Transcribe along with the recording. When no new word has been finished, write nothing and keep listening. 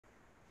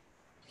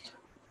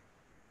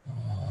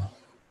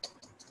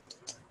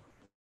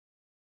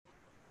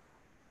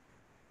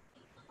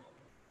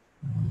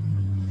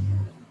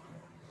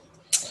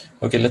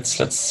Okay, let's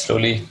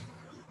slowly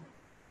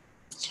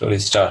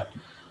start.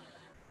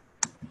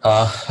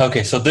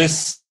 Okay, so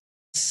this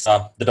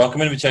the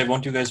document which I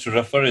want you guys to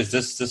refer is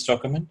this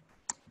document,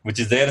 which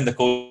is there in the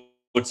code.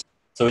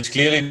 So which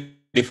clearly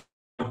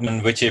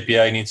defines which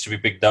API needs to be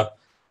picked up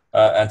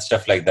and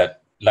stuff like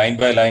that, line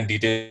by line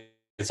details.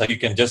 So you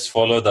can just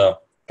follow the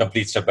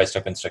complete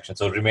step-by-step instruction.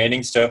 So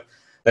remaining step,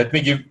 let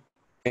me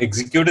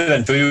execute it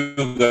and show you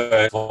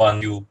guys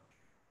one you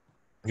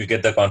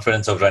get the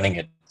confidence of running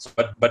it. So,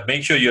 but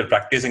make sure you're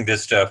practicing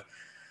this stuff.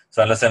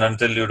 So unless and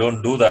until you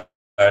don't do that,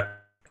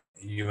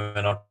 you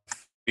may not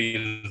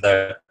feel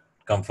that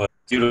comfort.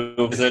 You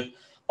visit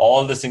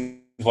all the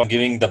things while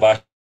giving the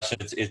bash,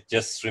 it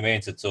just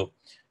remains it. So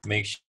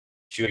make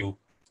sure you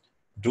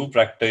do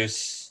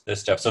practice the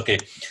steps. Okay.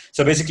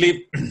 So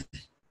basically,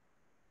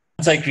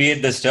 once I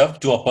create the stuff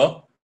to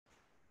upper,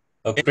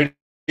 okay, pretty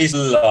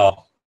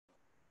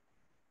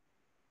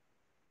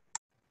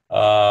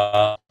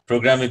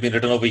program has been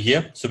written over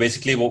here. So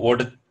basically,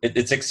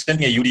 it's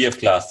extending a UDF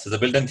class. It's a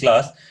built-in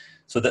class.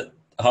 So that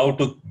how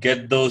to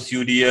get those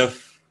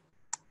UDF,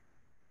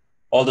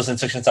 all those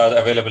instructions are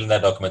available in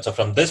that document. So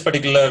from this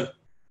particular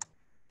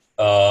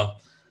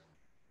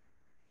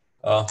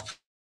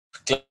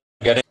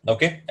getting,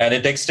 okay, and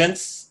it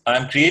extends.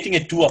 I'm creating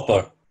a to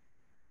upper.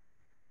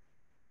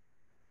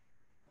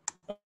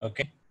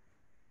 Okay.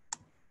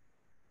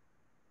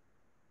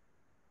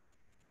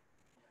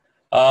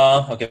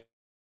 Okay.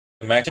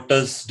 Max, what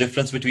is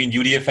difference between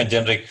UDF and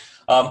generic?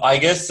 I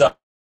guess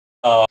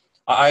I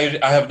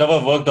have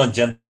never worked on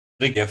generic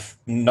UDF.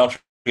 Not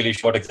really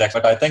sure exactly,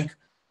 but I think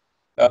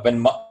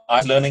when I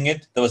was learning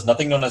it, there was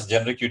nothing known as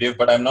generic UDF.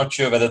 But I'm not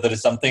sure whether there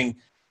is something.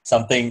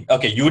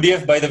 Okay,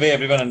 UDF, by the way,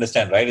 everyone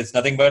understand, right? It's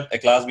nothing but a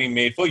class being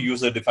made for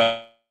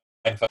user-defined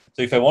function.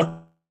 So if I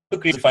want to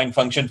create a defined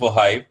function for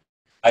Hive,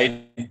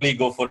 I simply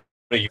go for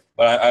a UDF.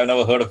 But I've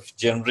never heard of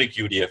generic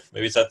UDF.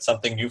 Maybe that's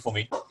something new for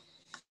me.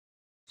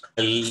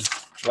 I'll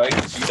try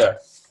to see that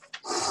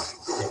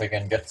if I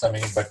can get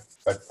something, but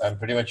I'm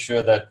pretty much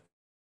sure that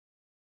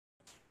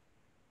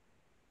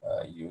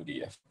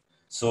UDF.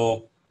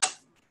 So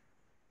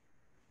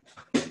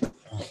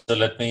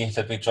let me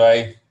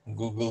try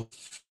Google.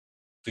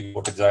 Figure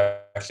what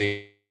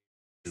exactly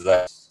is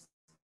that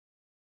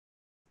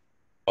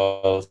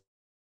knowledge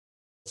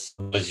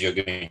you're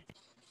giving.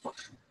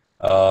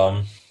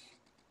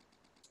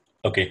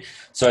 Okay,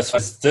 so as far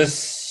as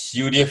this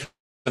UDF,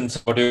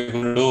 what you're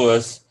going to do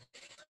is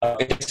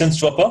it extends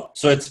to upper.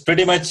 So it's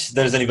pretty much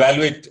there's an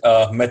evaluate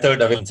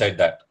method available inside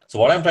that. So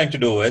what I'm trying to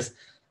do is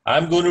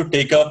I'm going to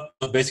take up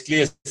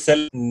basically a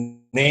cell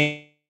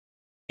name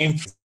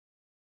exactly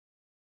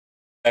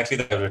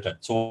that I've written.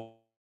 So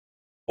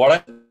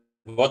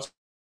what's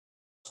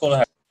going to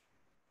happen?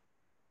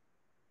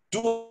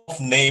 To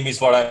of name is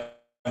what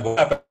I'm going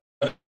to happen.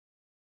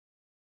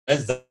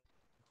 Is that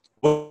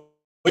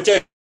which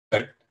I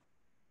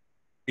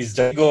is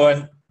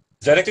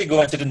directly go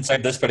and sit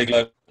inside this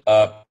particular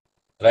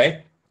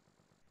right?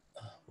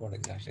 What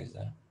exactly is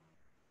that?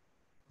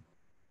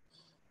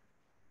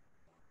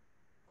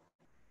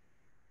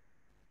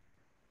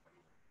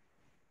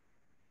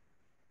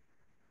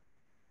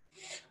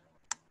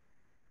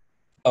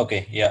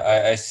 Okay,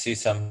 yeah, I see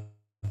some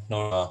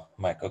no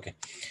mic. Okay,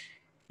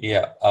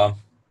 yeah.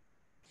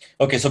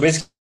 Okay, so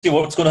basically,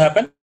 what's going to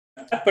happen?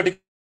 That particular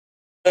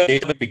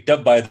data will be picked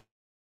up by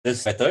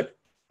this method.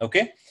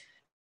 Okay,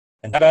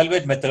 and that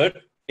evaluate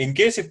method, in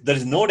case if there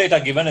is no data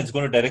given, it's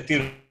going to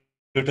directly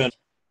return.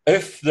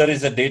 If there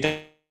is a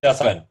data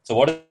given, so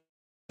what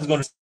is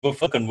going to go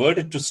for convert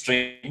it to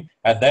string,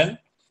 and then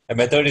a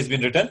method is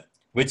being written,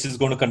 which is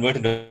going to convert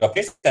into a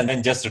place, and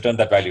then just return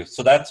that value.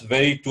 So that's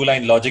very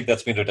two-line logic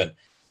that's been written.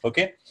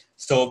 Okay,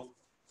 so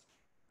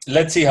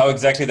let's see how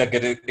exactly that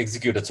gets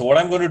executed. So what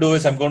I'm going to do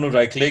is I'm going to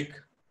right-click.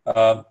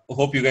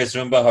 Hope you guys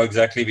remember how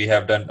exactly we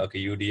have done.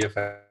 Okay, UDF,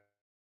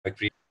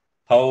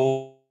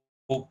 how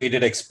we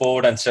did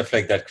export and stuff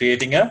like that,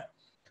 creating a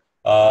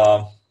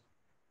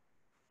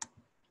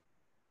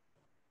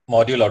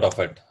module out of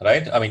it,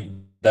 right? I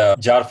mean, the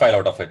jar file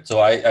out of it. So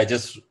I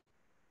just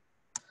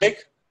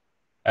click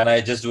and I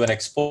just do an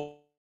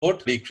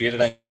export. We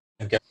created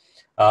and get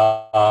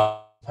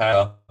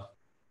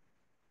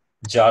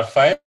jar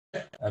file.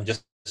 I'm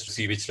just to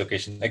see which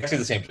location, exactly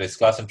the same place,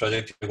 class and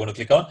project you're going to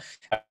click on.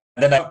 And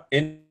then I'm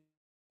in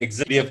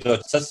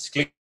UDF, just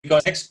click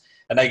on next,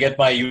 and I get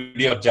my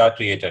UDF jar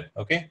created.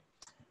 Okay,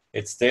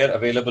 it's there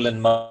available in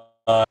my.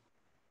 Let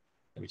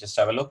me just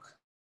have a look.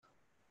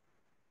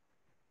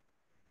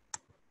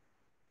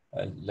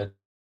 Let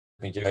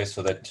me guys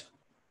so that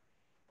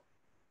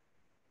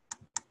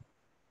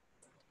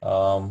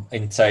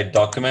inside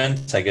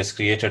documents, I guess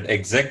created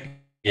exec.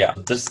 Yeah,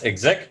 this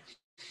exec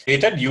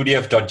created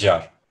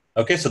UDF.jar.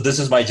 Okay, so this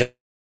is my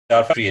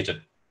jar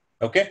created.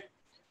 Okay,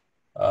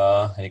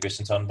 any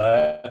questions on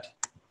that?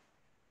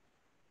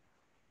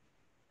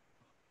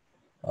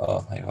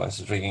 Oh, my voice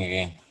is ringing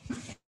again.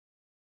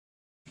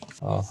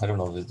 I don't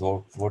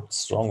know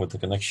what's wrong with the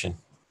connection.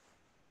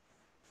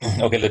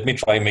 Okay, let me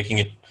try making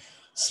it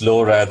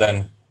slow rather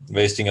than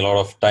wasting a lot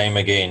of time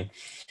again.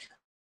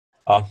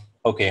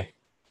 Okay.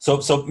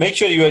 So make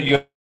sure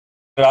you're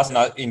asking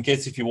in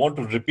case if you want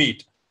to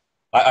repeat,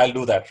 I'll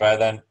do that rather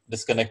than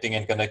disconnecting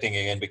and connecting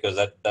again because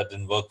that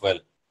didn't work well.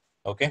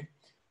 Okay.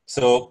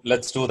 So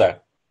let's do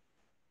that.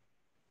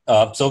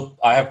 So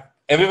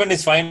everyone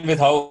is fine with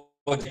how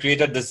I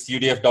created this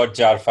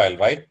udf.jar file,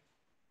 right?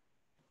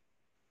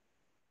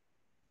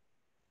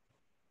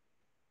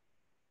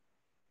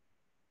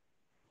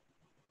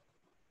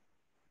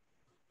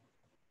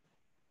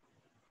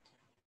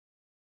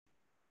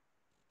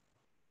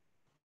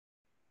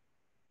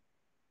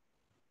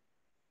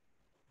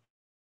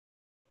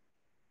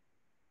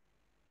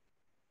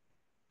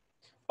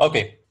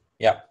 Okay.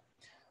 Yeah.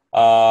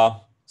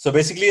 So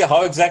basically,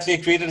 how exactly I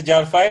created a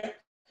jar file?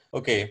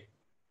 Okay.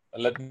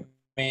 Let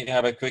me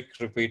have a quick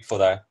repeat for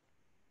that.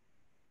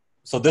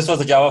 So this was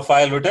a Java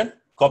file written.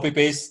 Copy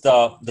paste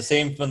the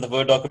same from the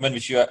Word document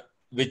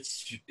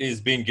which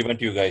is being given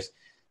to you guys.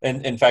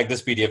 In fact,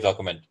 this PDF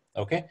document.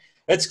 Okay,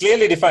 it's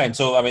clearly defined.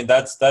 So I mean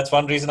that's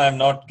one reason I'm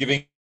not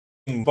giving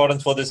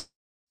importance for this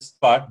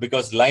part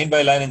because line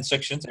by line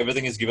instructions,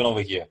 everything is given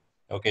over here.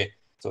 Okay,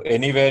 so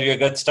anywhere you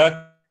get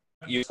stuck,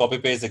 you copy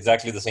paste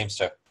exactly the same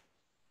step,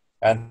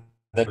 and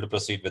then we'll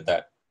proceed with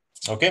that.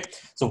 Okay,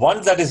 so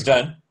once that is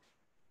done,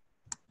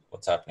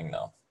 what's happening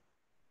now?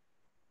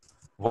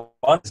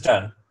 Once it's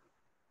done,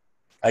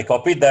 I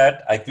copied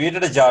that. I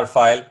created a jar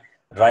file.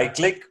 Right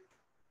click.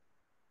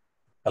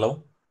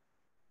 Hello?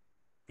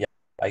 Yeah,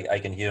 I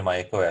can hear my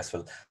echo as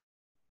well.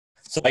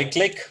 So right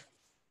click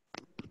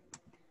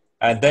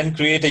and then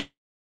create a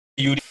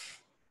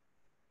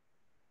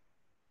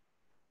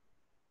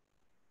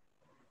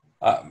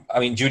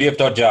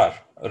UDF.jar,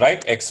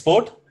 right?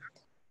 Export.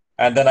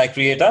 And then I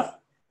create a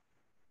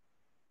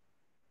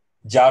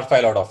jar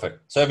file out of it.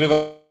 So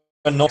everyone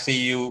knows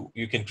you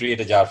can create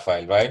a jar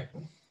file, right?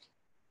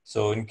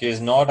 So in case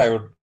not, I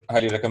would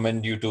highly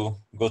recommend you to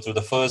go through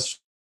the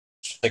first,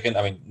 second,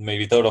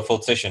 maybe third or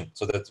fourth session.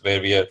 So that's where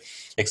we are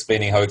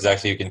explaining how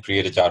exactly you can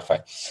create a jar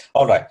file.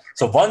 All right.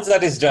 So once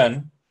that is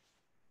done,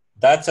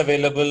 that's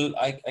available.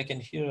 I can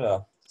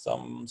hear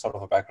some sort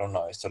of a background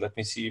noise. So let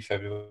me see if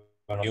everyone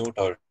mute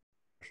or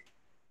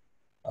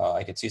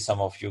I can see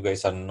some of you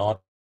guys are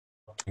not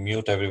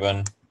mute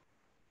everyone.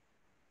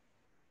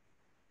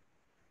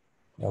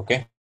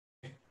 Okay.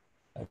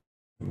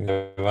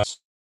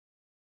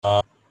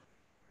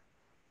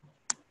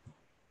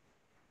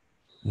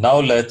 Now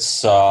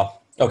let's,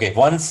 okay,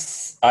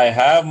 once I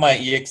have my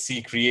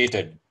exe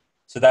created,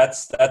 so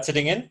that's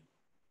sitting in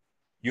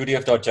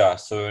udf.jar.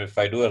 So if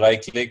I do a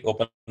right click,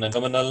 open a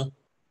terminal,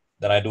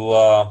 then I do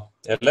a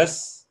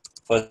ls.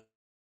 First,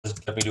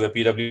 let me do a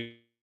pwd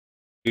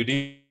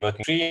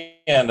working tree,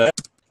 and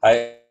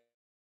I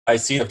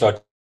see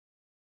the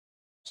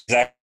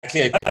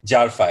exactly a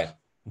jar file,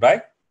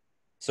 right?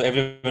 So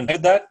everyone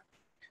did that.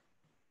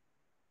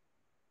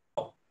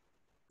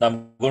 Now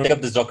I'm going to take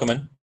up this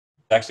document.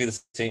 Actually,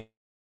 the same.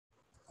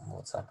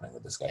 What's happening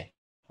with this guy?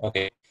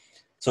 Okay.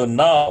 So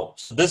now,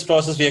 so this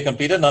process we have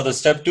completed. Now the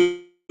step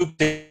 2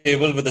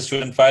 table with the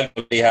student file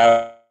we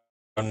have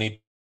don't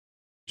need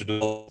to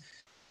do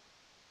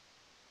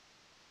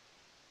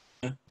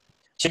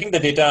checking the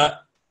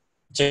data.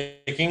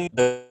 Checking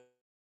the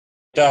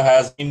data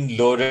has been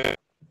loaded,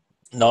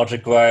 not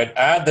required.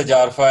 Add the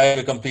jar file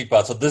to complete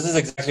path. So this is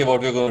exactly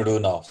what we're going to do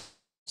now.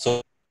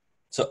 So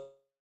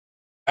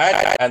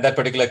add and that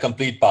particular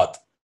complete path.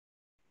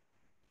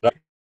 Right.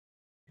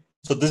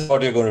 So this is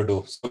what you're going to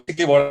do. So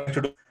basically, what I'm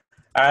to do,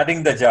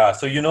 adding the jar.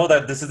 So you know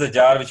that this is the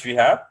jar which we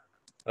have,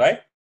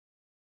 right?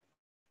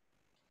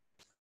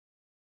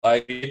 I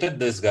created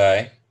this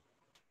guy.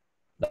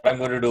 What I'm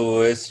going to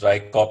do is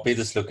copy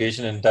this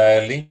location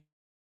entirely,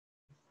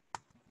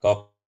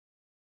 copy,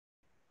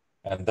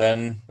 and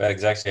then where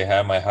exactly I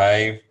have my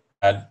hive.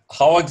 And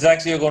how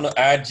exactly you're going to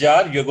add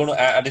jar? You're going to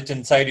add it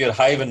inside your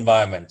hive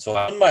environment. So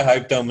on my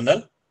hive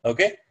terminal,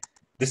 okay,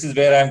 this is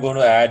where I'm going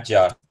to add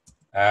jar.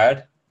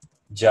 Add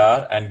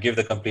jar and give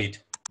the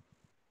complete.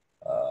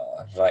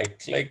 Right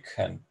click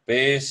and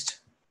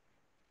paste,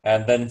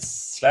 and then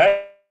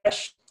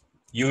slash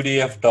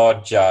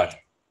udf.jar.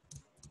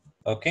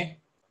 Okay,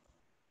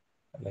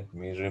 let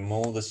me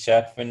remove this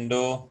chat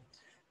window.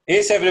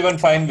 Is everyone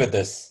fine with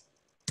this?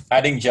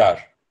 Adding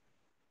jar.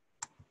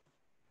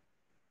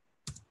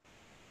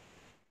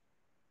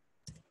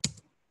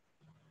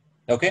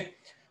 Okay,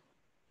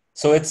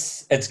 so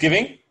it's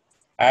giving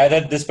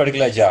added this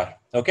particular jar.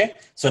 Okay,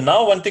 so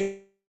now one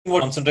thing we'll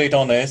concentrate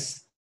on is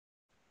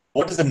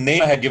what is the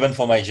name I had given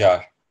for my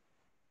jar.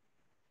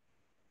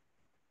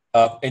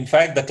 In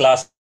fact, the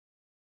class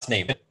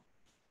name.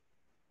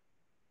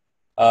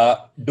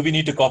 Do we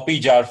need to copy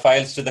jar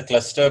files to the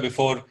cluster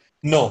before?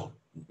 No,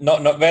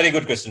 no. Very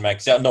good question,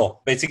 Max. Yeah, no.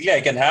 Basically,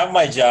 I can have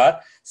my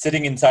jar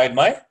sitting inside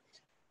my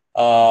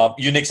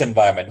Unix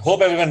environment.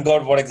 Hope everyone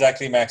got what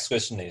exactly Max's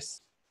question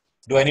is.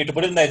 Do I need to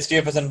put it in the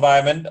HDFS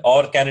environment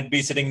or can it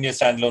be sitting in your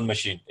standalone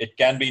machine? It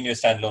can be in your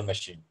standalone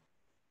machine.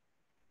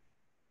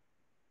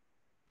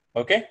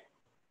 Okay.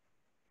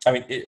 I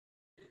mean,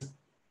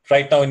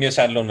 right now in your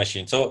standalone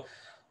machine. So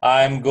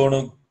I'm going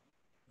to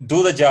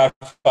do the jar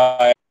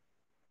file.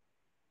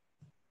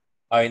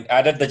 I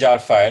added the jar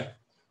file.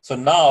 So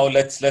now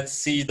let's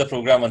see the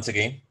program once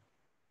again.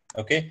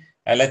 Okay,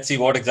 and let's see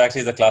what exactly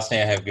is the class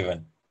name I have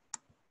given.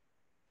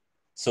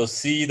 So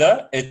see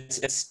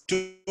it's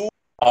two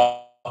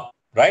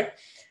right,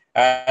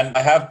 and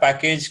I have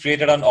package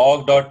created on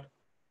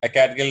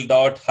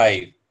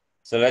org.acadgil.hive.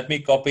 So let me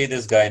copy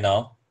this guy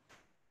now.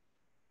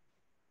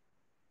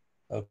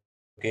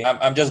 Okay,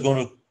 I'm just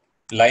going to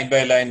line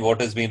by line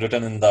what is being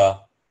written in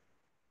the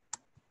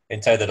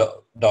inside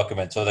the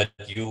document so that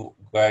you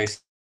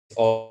guys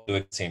all do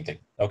the same thing.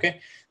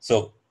 Okay,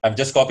 so I'm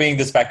just copying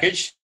this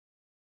package.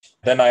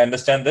 Then I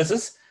understand this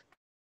is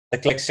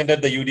the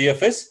extended the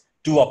UDF is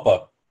to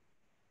upper,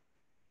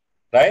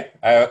 right?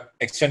 I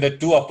extended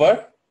to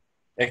upper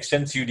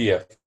extends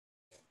UDF,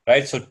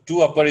 right? So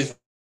to upper is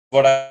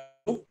what I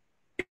do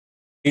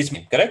is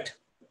me, correct?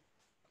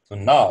 So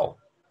now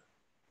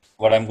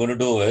what I'm going to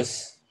do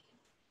is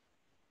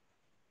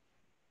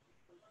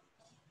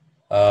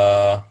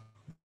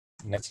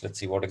next, let's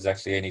see what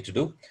exactly I need to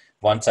do.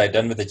 Once I'm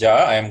done with the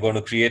jar, I am going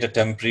to create a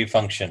temporary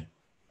function,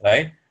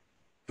 right?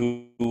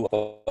 To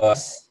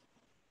us.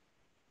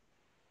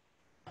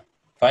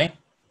 Fine.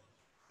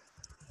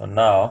 So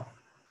now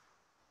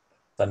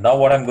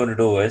what I'm going to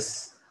do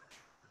is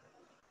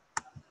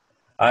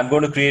I'm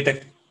going to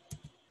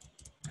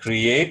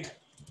create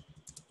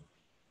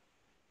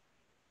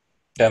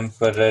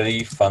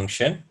temporary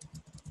function.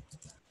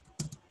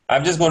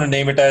 I'm just going to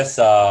name it as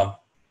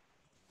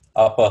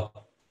upper.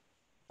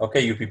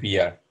 Okay,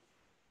 UPPR.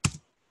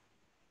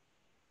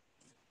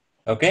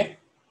 Okay.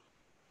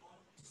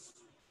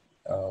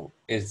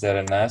 Is there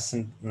an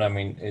ascent? I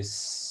mean,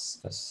 is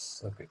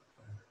this okay?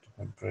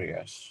 Temporary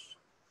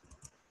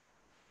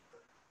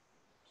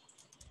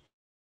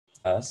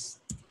as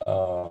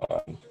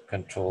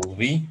control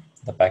V,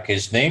 the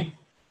package name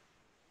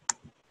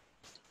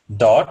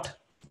dot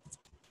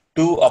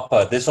to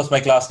upper. This was my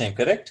class name,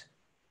 correct?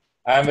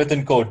 I am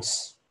within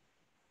quotes.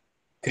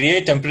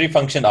 Create temporary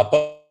function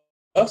upper.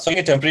 So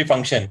a temporary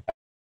function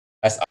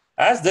as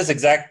this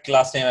exact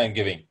class name I'm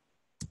giving,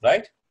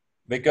 right?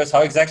 Because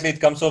how exactly it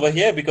comes over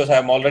here? Because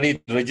I'm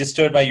already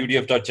registered my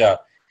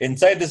UDF.jar.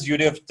 Inside this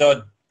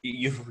UDF.jar,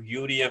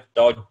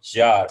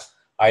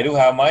 I do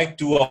have my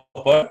to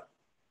upper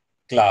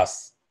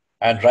class.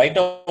 And right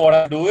now what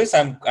I do is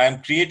I'm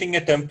creating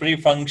a temporary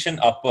function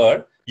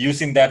upper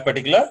using that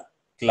particular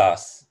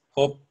class.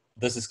 Hope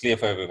this is clear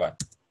for everyone.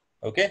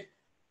 Okay,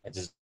 I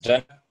just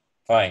done.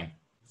 Fine.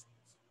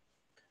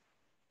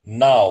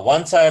 Now,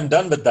 once I am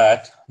done with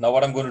that, now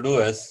what I'm going to do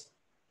is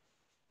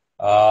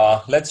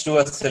let's do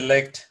a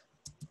select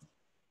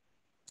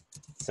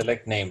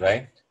name,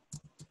 right?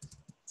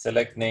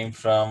 Select name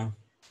from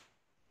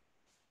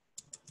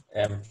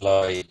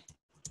employee,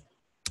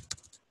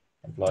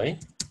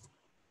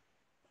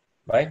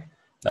 right?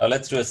 Now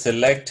let's do a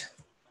select.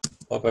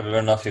 Hope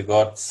everyone of you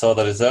saw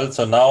the result.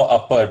 So now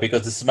upper,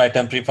 because this is my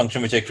temporary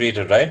function which I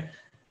created, right?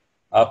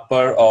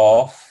 Upper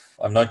of,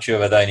 I'm not sure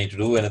whether I need to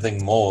do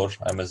anything more.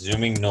 I'm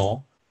assuming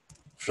no.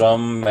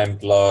 From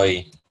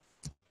employee.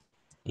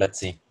 Let's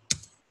see.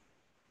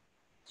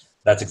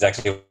 That's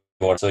exactly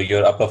what. So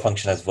your upper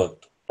function has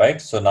worked,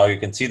 right? So now you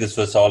can see this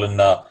was all in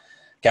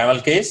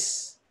camel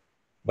case,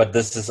 but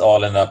this is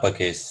all in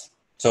uppercase.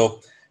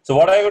 So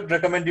what I would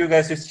recommend you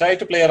guys is try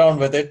to play around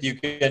with it. You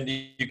can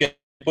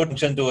put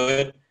function to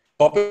it,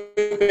 copy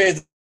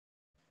paste,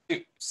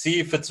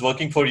 see if it's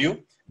working for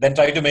you. Then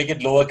try to make it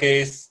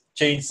lowercase,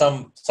 change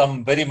some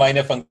very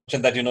minor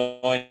function that you know.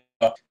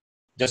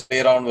 Just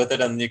play around with it,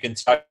 and you can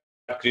start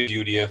create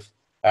UDF,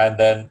 and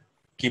then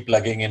keep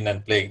plugging in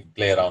and play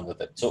around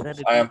with it. So Sir,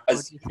 I am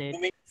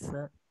assuming.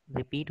 Sir,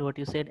 repeat what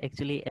you said.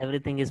 Actually,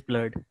 everything is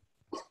blurred.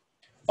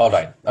 all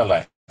right.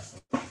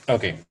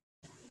 Okay.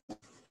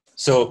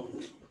 So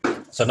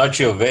not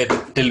sure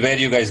till where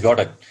you guys got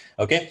it.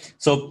 Okay.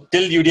 So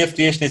till UDF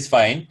creation is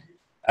fine,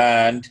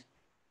 and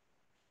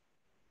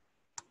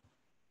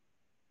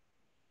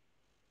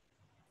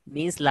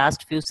Means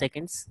last few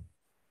seconds.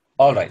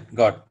 all right.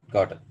 Got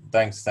it.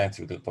 Thanks,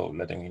 Vidal, for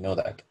letting me know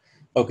that.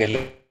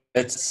 Okay.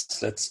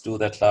 Let's do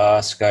that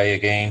last guy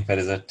again. Where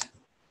is it?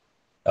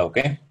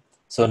 Okay.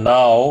 So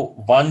now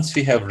once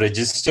we have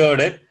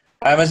registered it,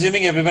 I'm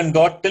assuming everyone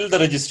got till the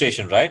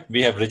registration, right?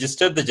 We have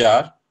registered the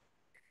jar,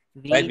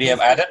 right? We have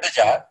added the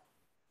jar.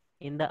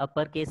 In the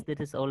uppercase,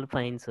 that is all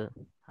fine, sir.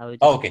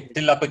 Okay,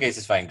 till uppercase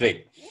is fine.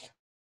 Great.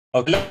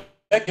 Okay,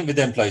 let's with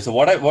the employee. So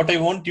what I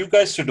want you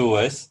guys to do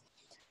is,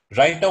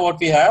 right now what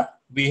we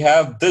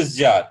have this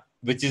jar,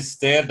 which is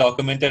there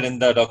documented in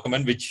the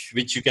document,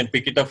 which you can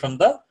pick it up from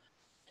the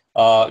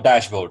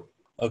dashboard.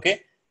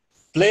 Okay,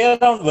 play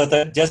around with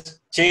it. Just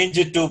change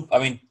it to,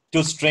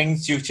 to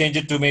strings. You change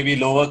it to maybe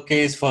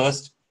lowercase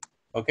first.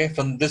 Okay,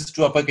 from this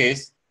to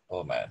uppercase.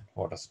 Oh man,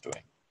 what is it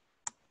doing?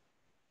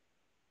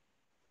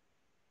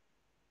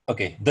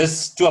 Okay,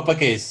 this to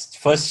uppercase.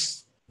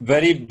 First,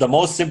 the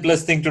most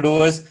simplest thing to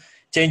do is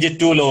change it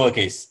to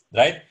lowercase,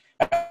 right?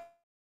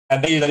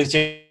 And then there is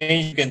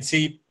change. You can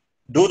see,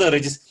 do the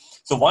register.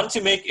 So once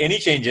you make any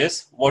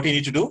changes, what you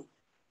need to do,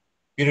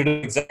 You're going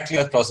to do exactly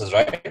that process,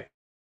 right?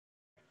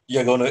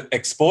 You're going to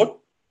export,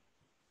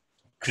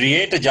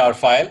 create a jar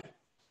file,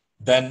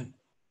 then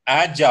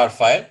add jar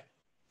file,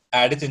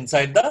 add it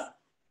inside the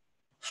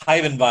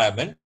Hive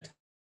environment.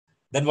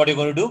 Then what you're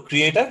going to do,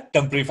 create a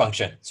temporary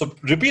function. So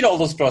repeat all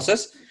those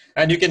process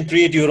and you can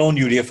create your own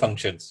UDF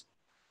functions.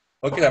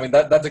 Okay, I mean,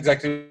 that's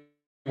exactly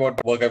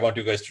what work I want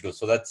you guys to do.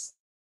 So that's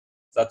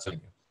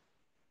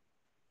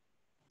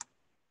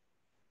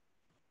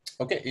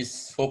okay.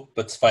 Hope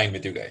that's fine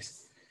with you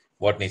guys.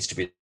 What needs to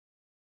be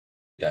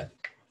done,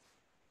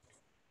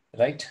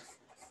 right?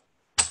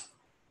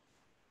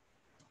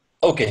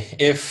 Okay.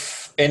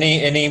 If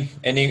any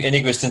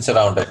questions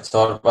around it,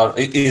 so or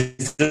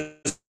is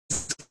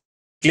this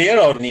clear,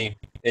 or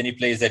any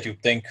place that you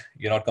think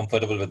you're not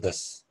comfortable with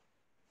this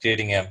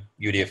creating a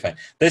UDF file?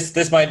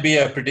 This might be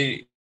a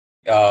pretty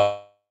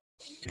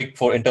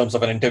for in terms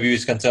of an interview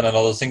is concerned and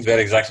all those things, where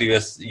exactly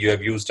you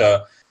have used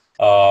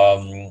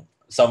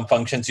some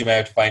functions. You may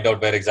have to find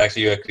out where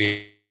exactly you have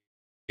created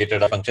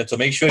a function. So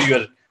make sure you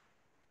are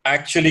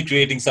actually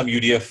creating some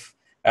UDF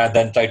and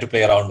then try to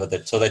play around with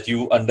it so that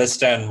you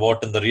understand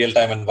what in the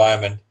real-time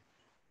environment,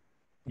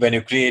 when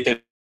you create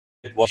it,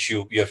 what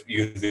issue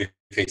you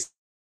face.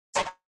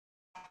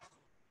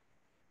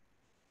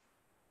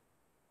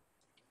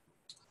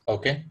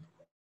 Okay.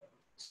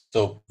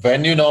 So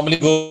when you normally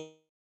go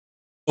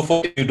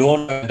for it, you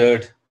don't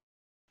standard.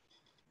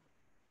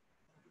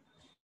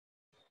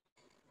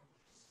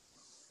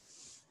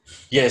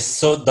 Yes.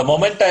 So the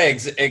moment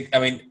I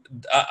mean,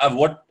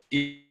 what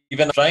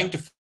even trying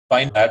to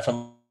find that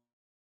from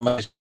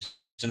my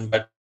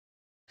but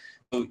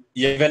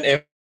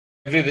even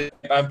every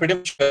I'm pretty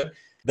much sure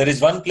there is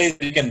one place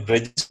you can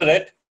register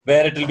it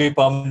where it will be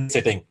permanent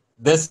setting.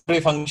 This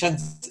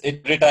functions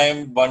every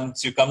time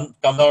once you come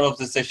out of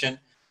the session,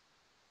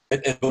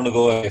 it's going to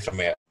go away from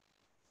here.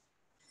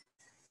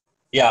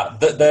 Yeah,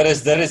 there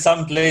is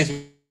some place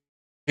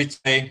which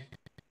I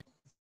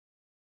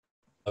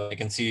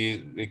can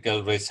see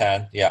Rikel raise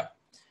hand. Yeah.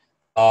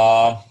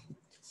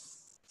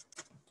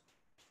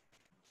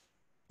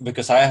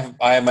 Because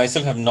I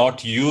myself have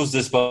not used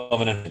this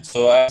permanent.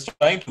 So I was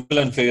trying to pull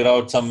and figure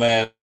out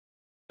somewhere.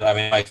 I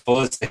mean, my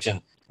first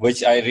section,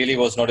 which I really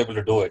was not able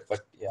to do it. But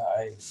yeah,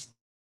 I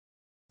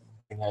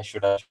think I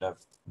should have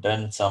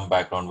done some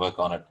background work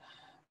on it.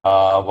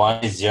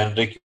 One is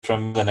generic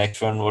from the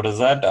next one. What is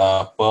that?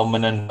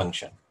 Permanent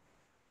function.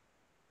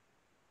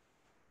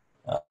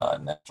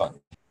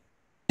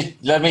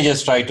 Let me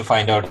just try to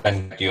find out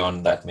and get you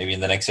on that. Maybe in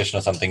the next session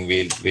or something,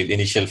 we'll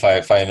initial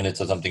five minutes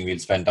or something we'll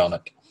spend on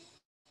it.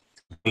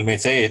 People may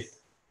say it,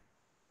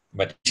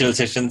 but initial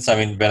sessions, I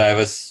mean, when I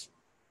was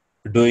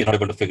doing, not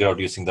able to figure out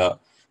using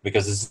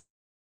because this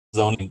is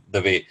only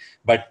the way.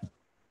 But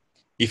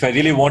if I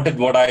really wanted,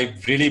 what I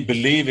really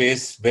believe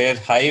is where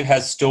Hive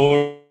has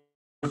stored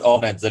all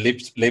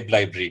the lib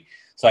library.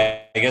 So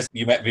I guess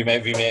we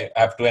may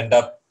have to end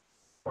up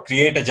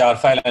create a jar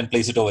file and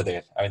place it over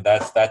there. I mean,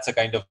 that's a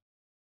kind of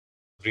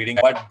reading,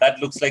 but that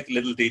looks like a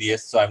little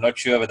tedious. So I'm not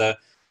sure whether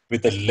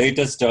with the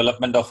latest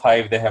development of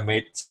Hive they have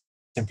made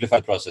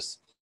simplified process.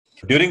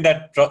 During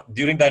that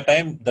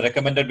time, the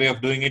recommended way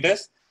of doing it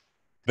is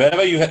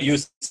wherever you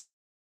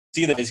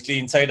see that basically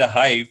inside a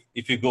Hive,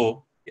 if you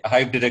go a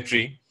Hive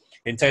directory,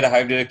 inside a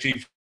Hive directory,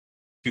 if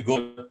you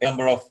go a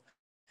number of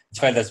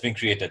file that's been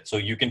created, so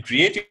you can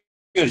create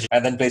your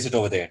and then place it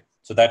over there.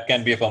 So that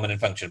can be a permanent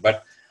function.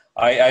 But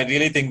I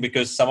really think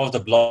because some of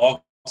the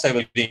blogs I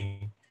was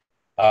reading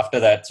after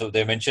that, so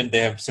they mentioned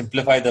they have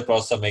simplified the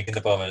process of making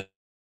the permanent.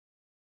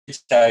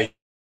 Which I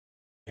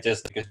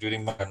just because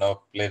during my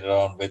now played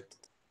around with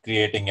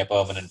creating a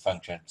permanent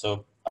function.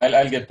 So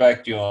I'll get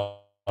back to you on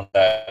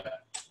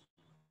that.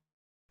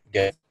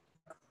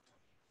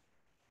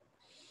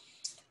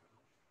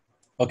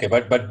 Okay,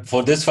 but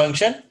for this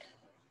function,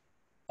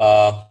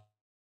 what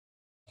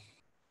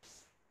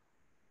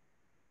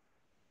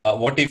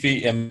if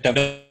we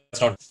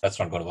that's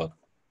not going to work.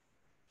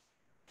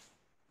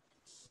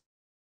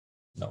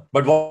 No,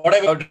 but what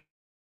I would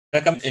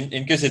recommend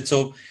in case it's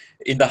so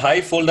in the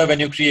Hive folder when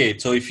you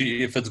create. So if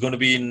it's going to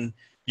be in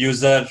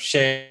user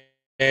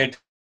shared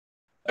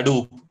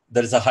Hadoop,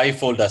 there is a Hive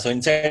folder. So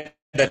inside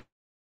that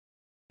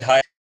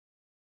Hive,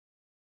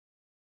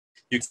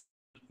 you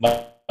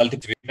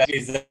multiple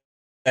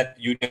that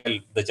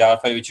URL, the jar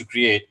file which you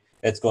create,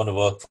 it's going to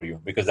work for you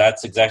because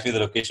that's exactly the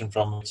location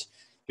from which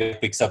it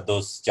picks up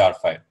those jar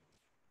file.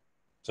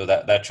 So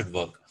that should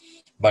work.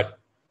 But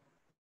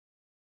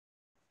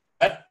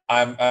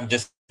I'm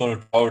just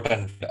going to out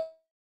and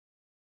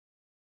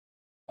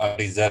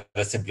is there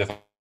a simplified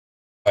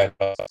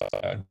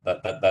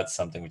that's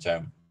something which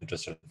I'm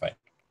interested in finding.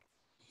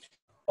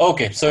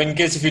 Okay, so in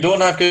case if you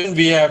don't have questions,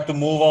 we have to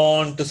move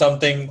on to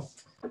something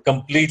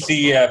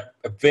completely a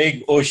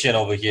big ocean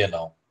over here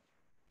now.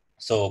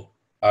 So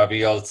are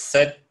we all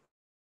set?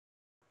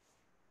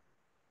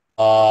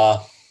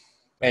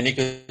 Any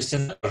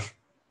questions? Or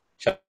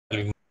shall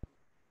we move?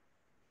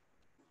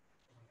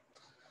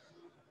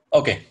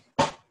 Okay,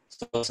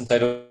 so since I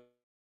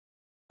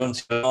don't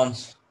see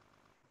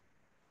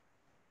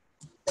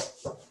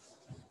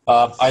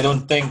I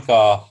don't think,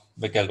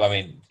 Mikhail, I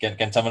mean,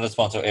 can someone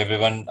respond? So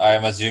everyone, I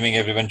am assuming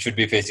everyone should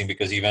be facing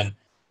because even,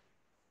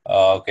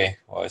 okay,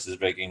 voice is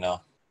breaking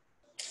now.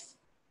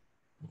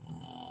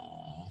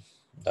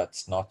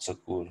 That's not so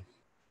cool.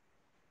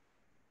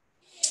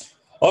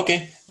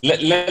 Okay,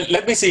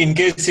 let me see in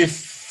case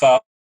if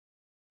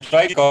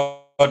try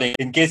recording,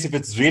 in case if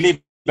it's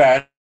really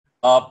bad,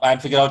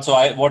 and figure out. So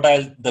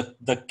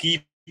the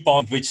key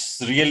point which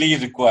is really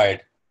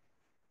required.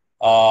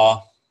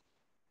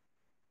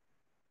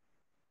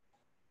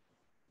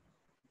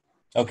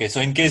 Okay, so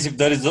in case if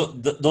there is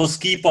those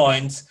key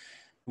points,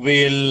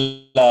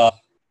 will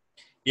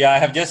yeah, I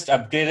have just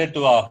upgraded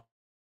to a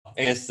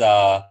AS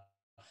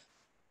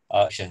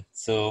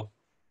so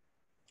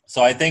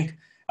I think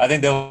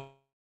there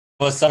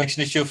was some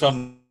connection issue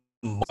from.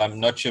 I'm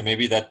not sure.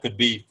 Maybe that could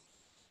be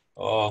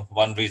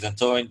one reason.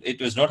 So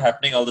it was not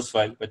happening all this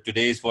while, but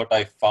today is what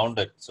I found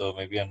it. So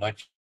maybe I'm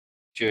not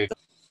sure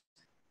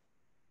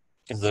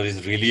if there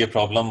is really a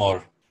problem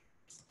or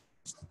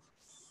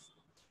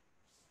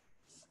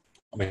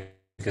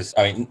because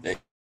I mean it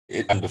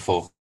happened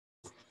before.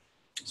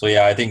 So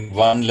yeah, I think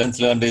one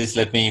lessons learned is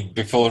let me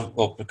before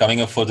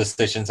coming up for the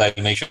sessions, I'll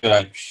make sure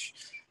I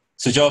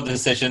switch off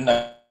this session.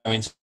 I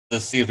mean,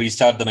 just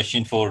restart the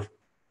machine for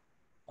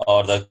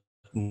or the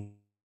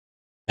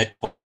net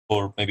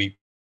for maybe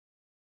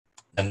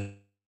and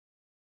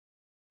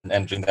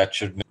entering that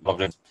should make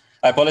problems.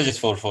 I apologize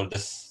for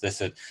this.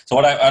 So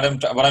what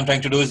I'm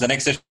trying to do is the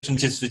next session,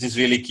 which is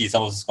really key.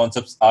 Some of those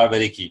concepts are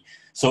very key.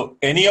 So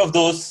any of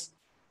those.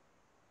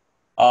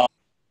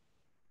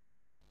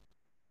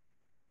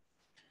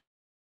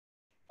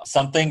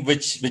 Something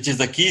which is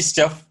the key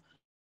stuff,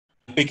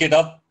 pick it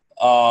up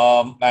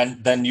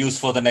and then use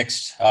for the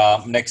next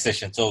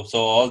session. So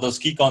all those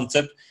key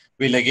concepts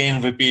will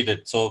again repeat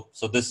it. So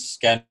this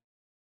can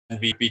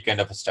be kind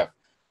of a stuff.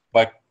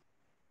 But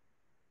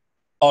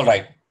all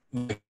right,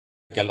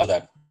 I'll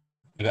that.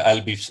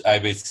 I'll be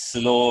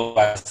slow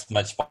as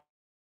much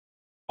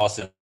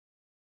possible.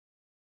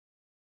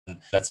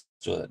 Let's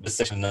do this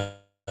session.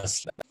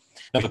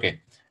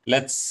 Okay,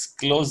 let's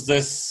close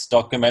this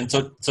document.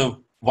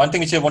 So one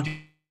thing which I want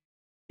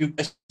you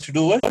guys to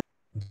do is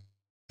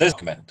this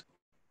document,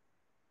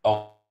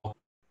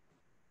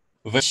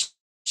 which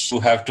you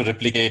have to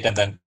replicate and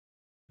then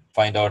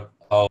find out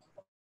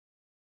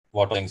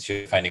what things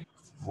you're finding,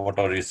 what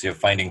are you're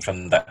finding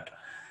from that.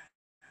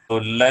 So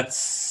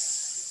let's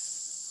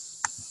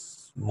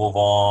move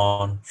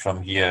on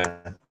from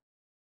here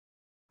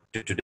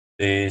to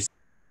today's.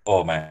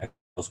 Oh man,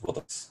 those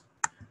both.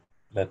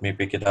 Let me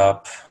pick it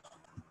up.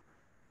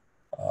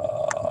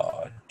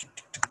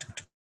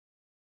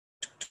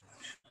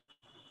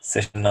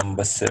 Session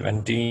number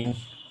 17.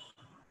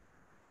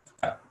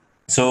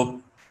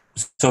 So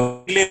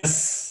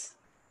this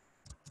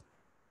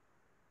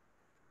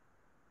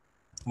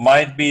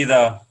might be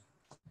the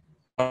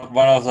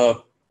one of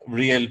the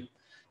real.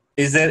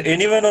 Is there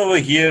anyone over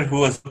here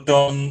who has worked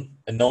on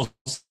a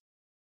NoSQL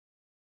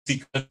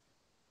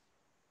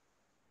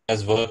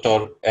has worked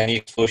or any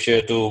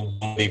exposure to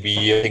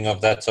DB, anything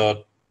of that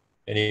sort?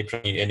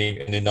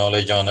 Any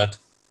knowledge on it?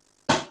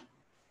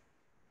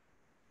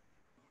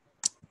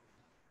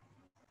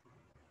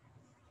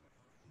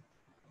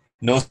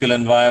 NoSQL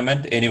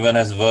environment. Anyone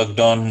has worked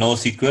on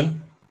NoSQL?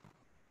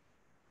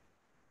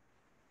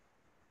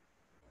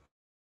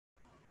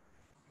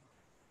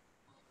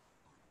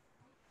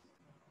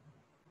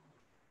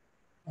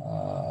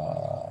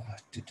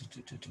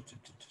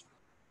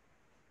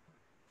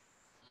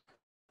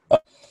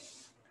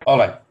 All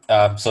right.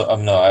 So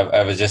no,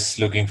 I was just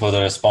looking for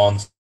the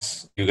response.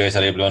 You guys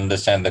are able to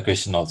understand the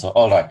question also.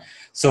 All right.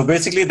 So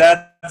basically,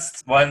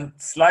 that's one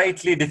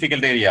slightly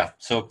difficult area.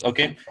 So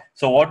okay.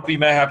 So what we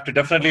may have to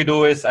definitely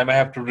do is I may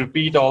have to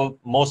repeat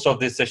most of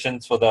these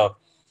sessions for the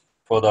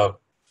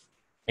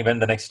even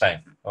the next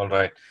time. All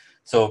right.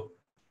 So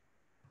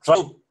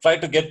try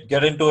to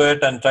get into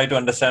it and try to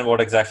understand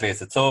what exactly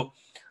is it. So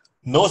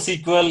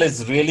NoSQL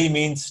is really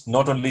means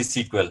not only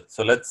SQL.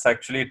 So let's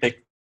actually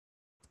take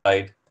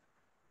slide.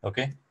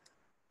 Okay.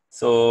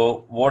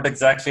 So what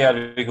exactly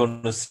are we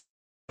going to see?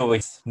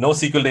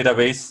 NoSQL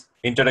database,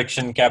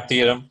 introduction, cap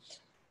theorem,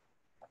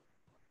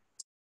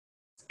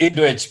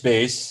 into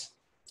HBASE,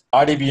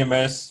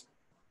 RDBMS,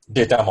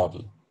 data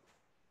model,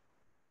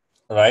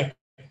 right?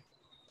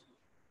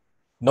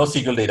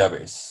 NoSQL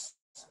database.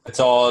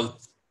 It's all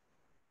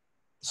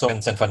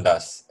and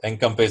fundas,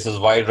 encompasses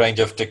wide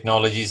range of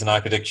technologies and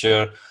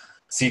architecture,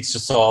 seeks to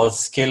solve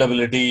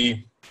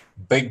scalability,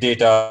 big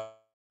data,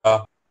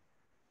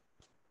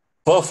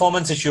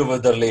 performance issue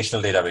with the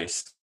relational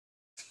database.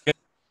 Okay.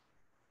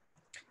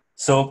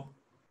 So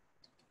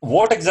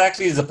what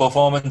exactly is the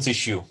performance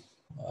issue?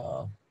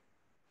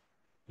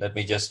 Let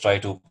me just try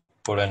to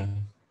put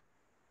in.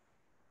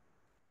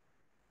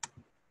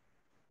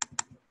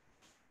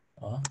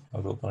 How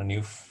to open a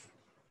new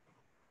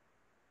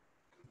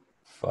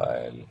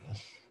file.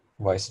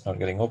 Why is it not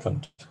getting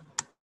opened?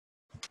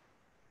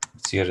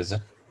 It's here, is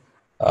it?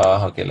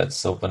 Okay,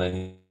 let's open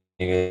a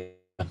new.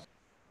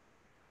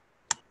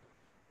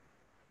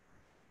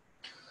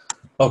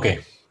 Okay.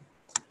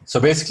 So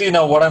basically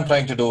now what I'm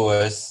trying to do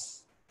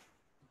is,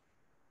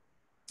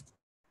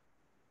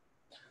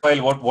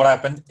 file what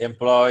happened,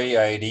 employee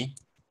ID,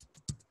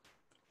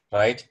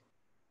 right?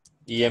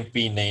 EMP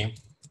name,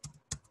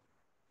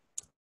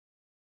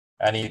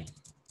 and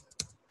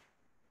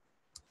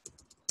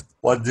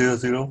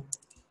 100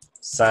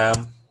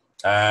 Sam,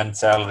 and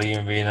salary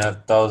maybe in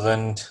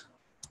 1,000,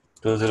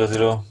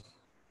 200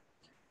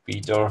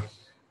 Peter,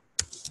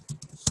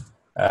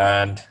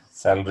 and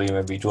salary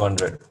maybe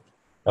 200.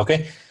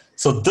 Okay,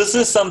 so this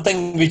is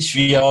something which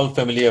we are all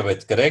familiar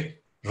with, correct?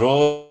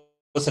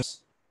 Rows.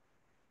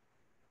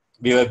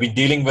 We have been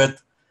dealing with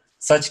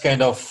such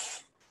kind of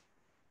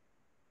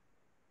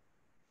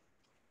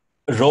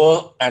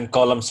row and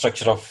column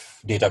structure of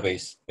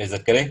database. Is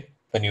that correct?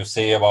 When you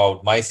say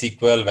about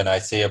MySQL, when I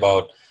say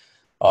about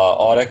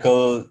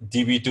Oracle,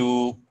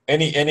 DB2,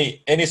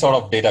 any sort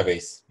of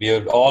database, we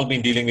have all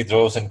been dealing with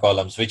rows and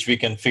columns, which we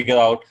can figure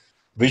out,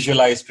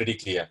 visualize pretty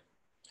clear.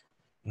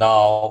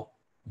 Now,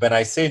 when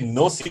I say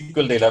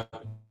NoSQL data,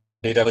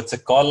 it's a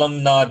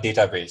columnar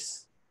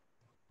database.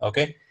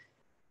 Okay,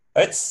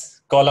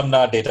 it's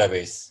columnar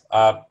database.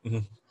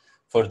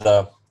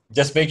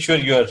 Just make sure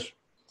you're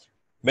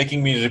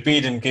making me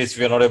repeat in case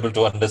we are not able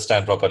to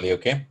understand properly.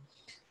 Okay,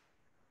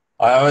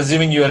 I'm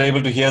assuming you are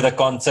able to hear the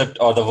concept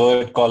or the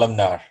word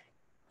columnar.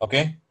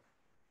 Okay,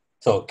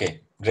 so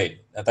okay,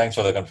 great. Thanks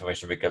for the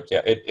confirmation, Vikram.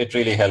 Yeah, it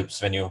really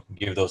helps when you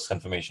give those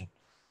confirmation.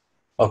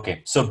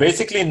 Okay, so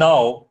basically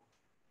now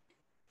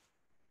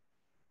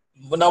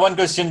one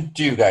question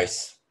to you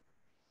guys.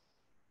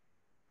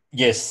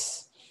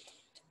 Yes.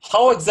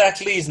 How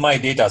exactly is my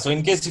data? So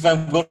in case if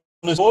I'm going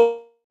to store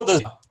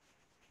this,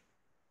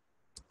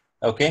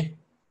 okay,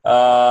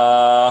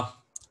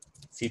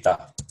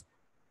 Sita,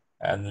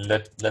 and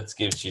let's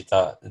give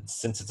Sita,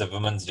 since it's a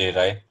Women's Day,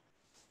 right?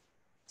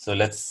 So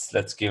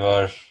let's give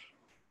her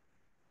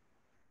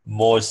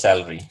more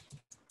salary.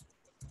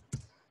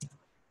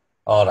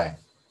 All right.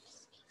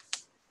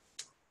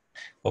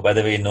 Oh, by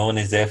the way, no one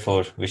is there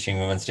for wishing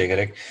Women's Day,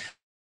 correct?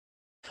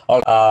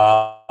 All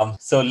right.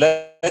 So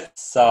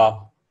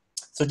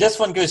so just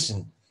one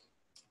question.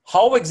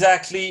 How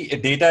exactly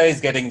data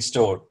is getting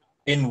stored?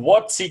 In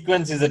what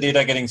sequence is the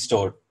data getting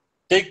stored?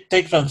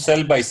 Take from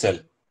cell by cell.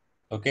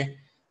 Okay.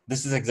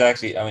 This is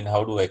exactly, I mean,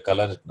 how do I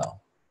color it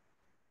now?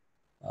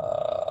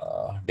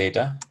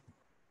 Data.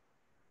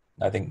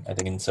 I think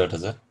insert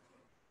is it.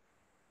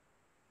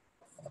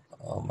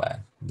 Oh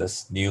man,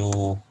 this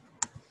new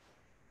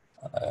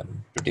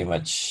pretty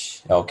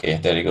much okay.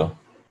 There you go.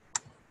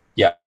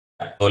 Yeah.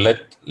 So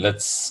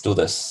let's do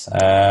this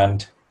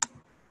and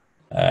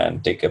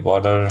take a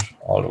border,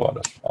 all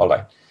border. All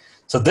right.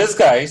 So this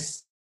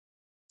guys,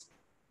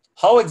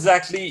 how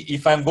exactly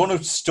if I'm going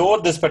to store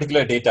this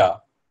particular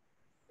data,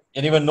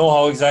 anyone know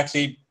how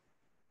exactly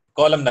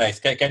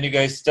columnize? Can you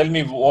guys tell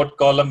me what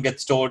column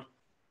gets stored,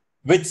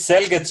 which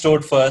cell gets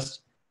stored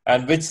first,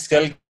 and which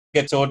cell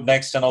gets stored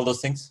next, and all those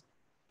things?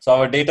 So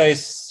our data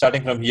is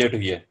starting from here to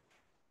here.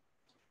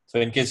 So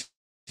in case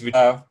we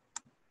have,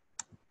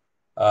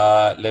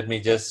 let me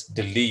just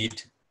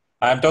delete.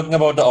 I'm talking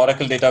about the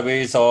Oracle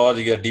database or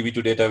your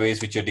DB2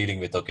 database which you're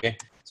dealing with. Okay.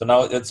 So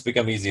now it's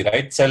become easy,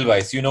 right? Cell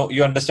wise,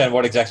 you understand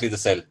what exactly the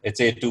cell. It's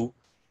A2,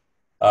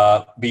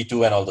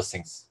 B2, and all those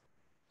things.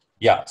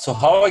 Yeah. So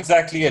how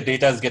exactly a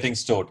data is getting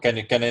stored?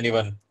 Can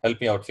anyone help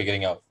me out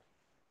figuring out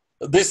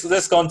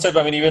this concept?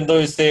 I mean, even though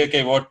you say,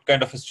 okay, what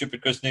kind of a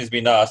stupid question is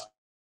being asked,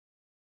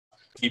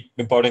 keep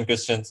important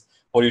questions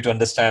for you to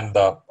understand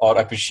or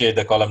appreciate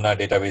the columnar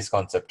database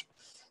concept.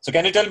 So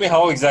can you tell me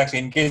how exactly,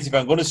 in case if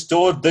I'm going to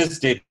store this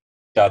data,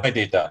 my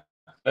data,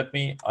 let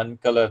me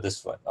uncolor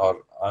this one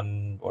or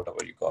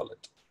whatever you call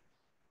it.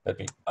 Let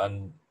me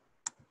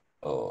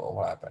oh,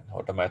 what happened?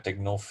 Automatic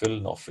no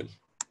fill,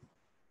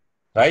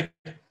 right?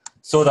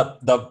 So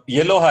the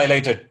yellow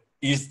highlighted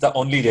is the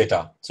only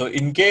data. So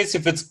in case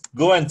if it's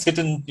go and sit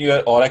in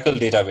your Oracle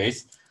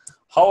database,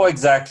 how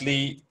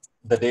exactly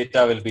the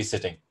data will be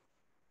sitting?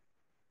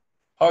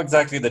 How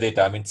exactly the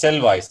data? I mean,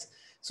 cell wise.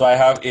 So I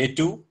have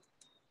A2.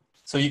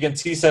 So you can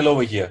see cell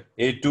over here,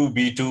 A2,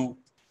 B2,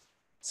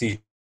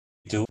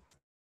 C2,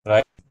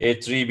 right?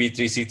 A3, B3,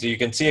 C3. You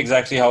can see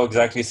exactly how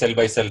exactly cell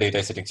by cell data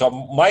is sitting. So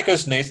my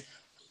question is,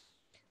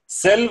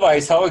 cell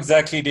wise, how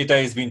exactly data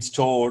is being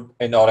stored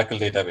in Oracle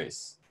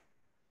database?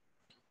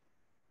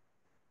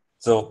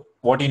 So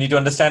what you need to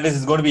understand is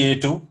it's going to be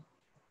A2,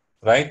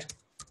 right?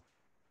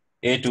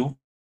 A2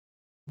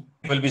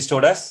 will be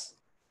stored as,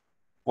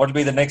 what will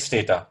be the next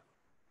data?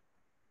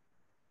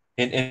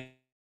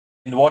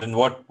 In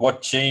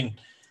what chain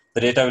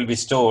the data will be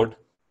stored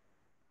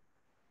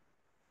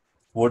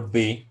would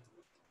be,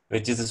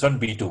 which is this one,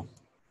 B2,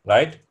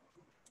 right?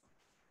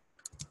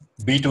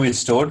 B2 is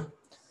stored.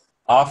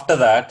 After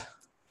that,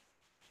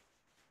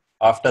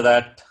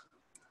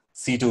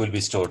 C2 will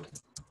be stored.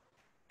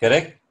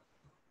 Correct?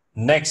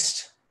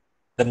 Next,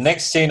 the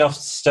next chain of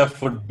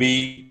stuff would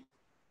be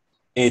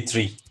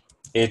A3,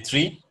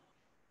 A3,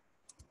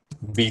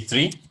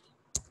 B3,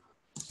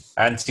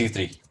 and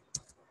C3.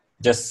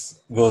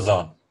 Just goes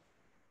on.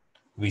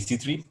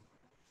 VC3,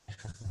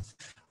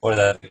 What is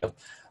that?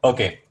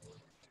 Okay.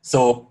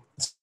 So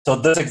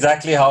this is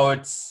exactly how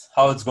it's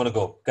going to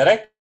go.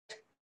 Correct?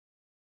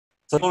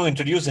 So I'm going to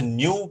introduce a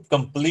new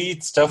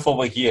complete stuff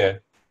over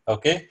here.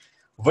 Okay,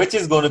 which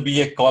is going to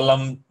be a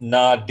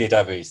columnar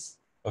database.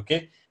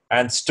 Okay,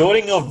 and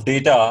storing of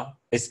data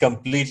is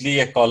completely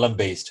a column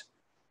based.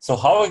 So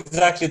how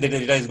exactly the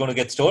data is going to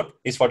get stored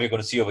is what you're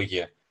going to see over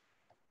here.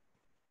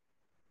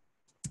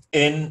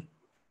 In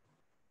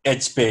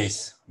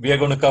HBASE, we are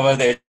going to cover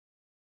the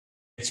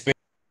HBASE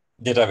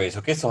database.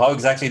 Okay, so how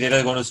exactly data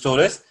is going to store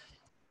is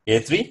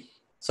A3.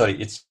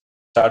 Sorry, it's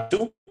start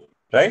 2,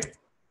 right?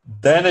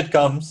 Then it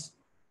comes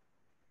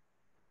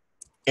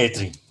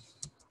A3.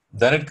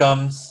 Then it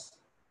comes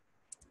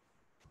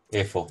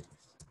A4.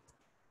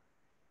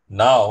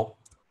 Now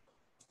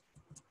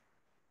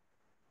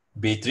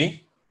B3,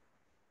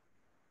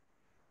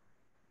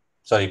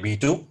 sorry,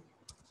 B2,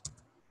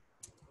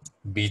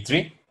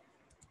 B3,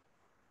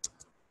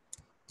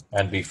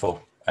 and B4.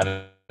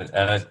 And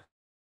it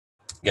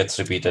gets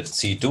repeated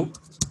C2,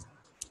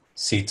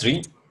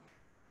 C3,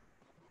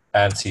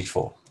 and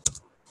C4.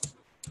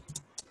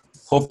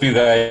 Hope you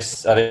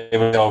guys are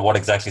able to know what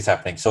exactly is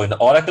happening. So in the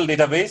Oracle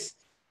database,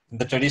 in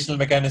the traditional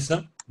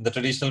mechanism, in the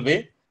traditional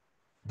way,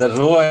 the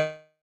row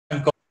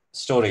and column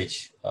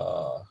storage,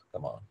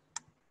 come on.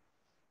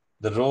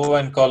 The row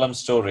and column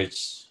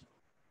storage,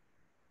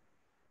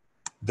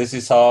 this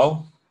is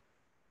how,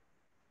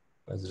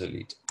 let's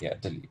delete, yeah,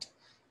 delete.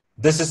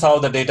 This is how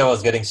the data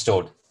was getting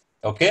stored,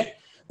 okay?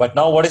 But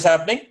now what is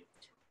happening?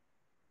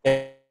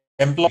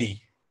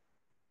 Employee,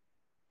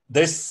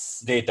 this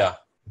data,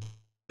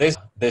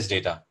 this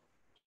data,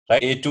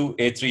 right? A2,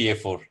 A3,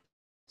 A4.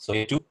 So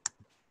A2,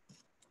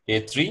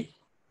 A3,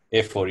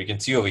 A4, you can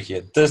see over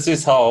here. This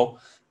is how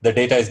the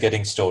data is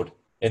getting stored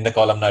in the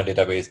columnar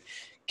database.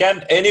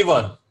 Can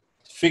anyone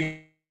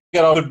figure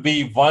out what would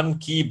be one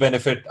key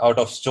benefit out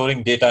of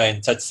storing data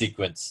in such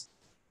sequence?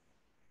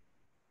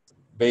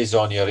 Based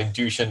on your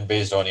intuition,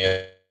 based on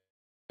your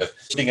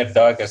sitting at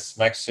dark, as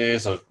Max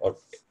says, or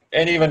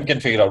anyone can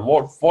figure out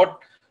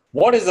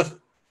what is the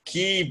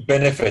key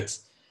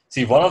benefits.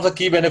 See, one of the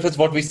key benefits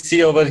what we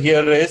see over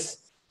here is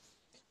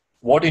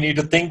what you need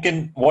to think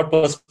in what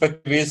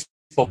perspective is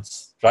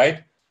performance,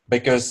 right?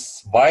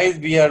 Because why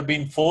we are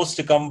being forced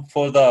to come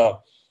for the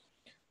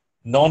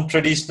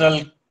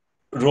non-traditional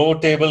row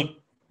table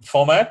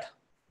format,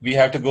 we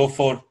have to go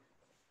for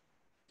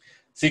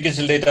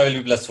sequential data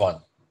will be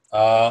 +1,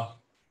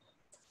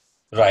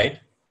 right?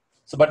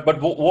 So, but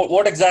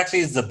what exactly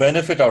is the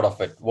benefit out of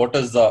it? What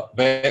is the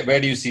where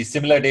do you see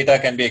similar data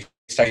can be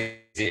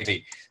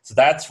extracted? So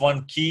that's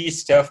one key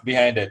stuff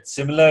behind it.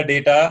 Similar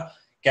data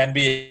can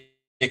be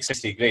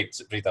extracted. Great,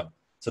 Pritham.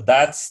 So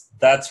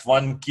that's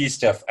one key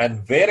stuff.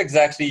 And where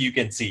exactly you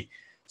can see.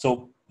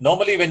 So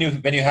normally when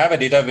you have a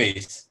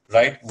database,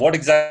 right? What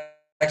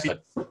exactly?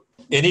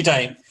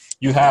 Anytime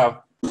you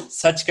have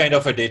such kind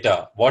of a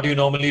data, what you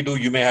normally do,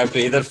 you may have to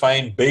either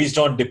find based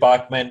on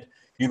department.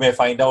 You may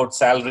find out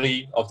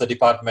salary of the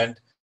department,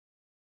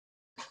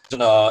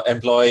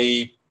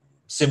 employee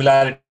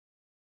similarity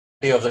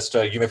of the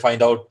story. You may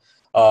find out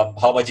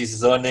how much is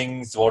his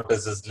earnings, what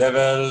is his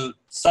level,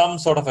 some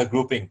sort of a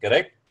grouping,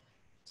 correct?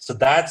 So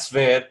that's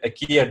where a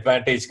key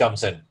advantage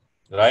comes in,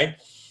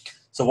 right?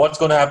 So what's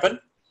going to happen?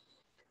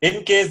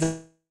 In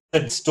case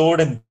it's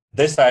stored in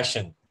this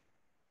fashion,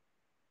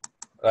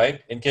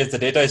 right? In case the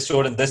data is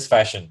stored in this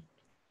fashion,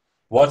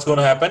 what's going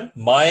to happen?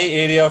 My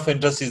area of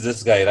interest is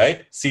this guy,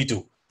 right?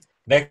 C2.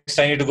 Next,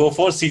 I need to go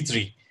for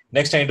C3.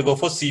 Next, I need to go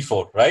for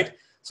C4, right?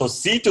 So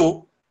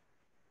C2,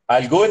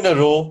 I'll go in a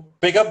row,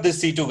 pick up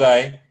this C2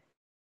 guy.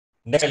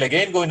 Next, I'll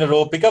again go in a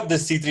row, pick up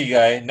this C3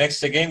 guy.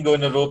 Next, again go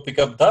in a row, pick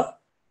up the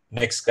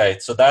next guy.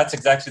 So that's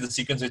exactly the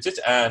sequence which is.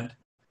 And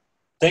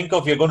think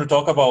of, you're going to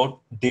talk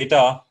about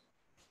data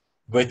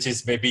which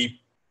is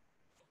maybe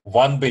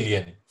 1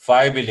 billion,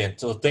 5 billion.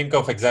 So think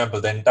of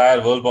example, the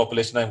entire world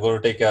population, I'm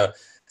going to take a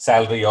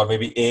salary or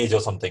maybe age or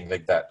something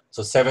like that.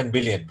 So 7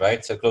 billion,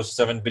 right? So close to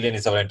 7 billion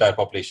is our entire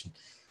population.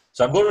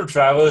 So I'm going to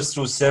traverse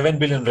through 7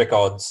 billion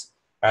records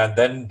and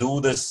then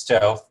do this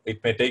stuff.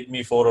 It may take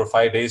me 4 or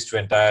 5 days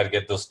to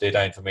get those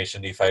data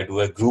information if I do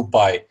a group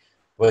by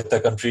with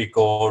a country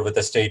code, with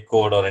a state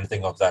code or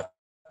anything of that.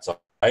 So,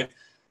 right?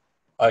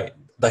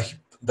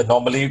 The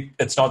normally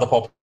it's not the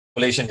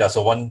population data.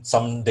 So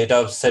some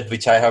data set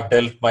which I have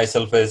dealt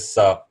myself is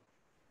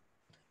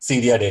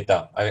CDR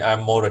data.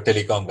 I'm more a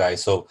telecom guy.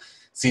 So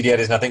CDR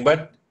is nothing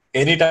but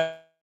anytime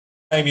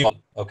you call.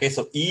 Okay,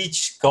 so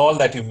each call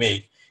that you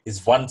make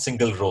is one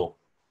single row.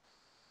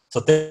 So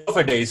think of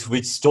a days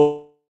which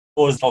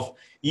stores of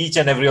each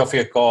and every of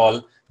your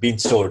call being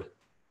stored.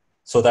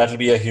 So that will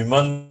be a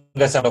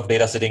humongous amount of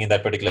data sitting in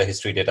that particular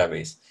history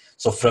database.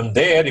 So from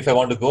there, if I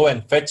want to go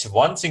and fetch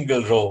one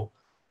single row,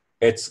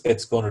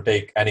 it's going to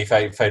take, and if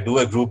I do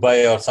a group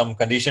by or some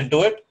condition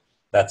to it,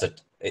 that's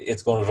it.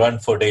 It's going to run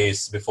for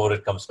days before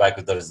it comes back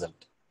with the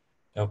result.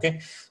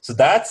 Okay, so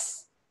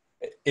that's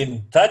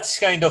in that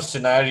kind of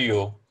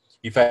scenario.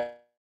 If I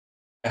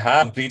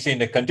have completely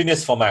in a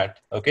continuous format,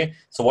 okay,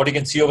 so what you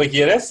can see over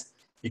here is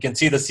You can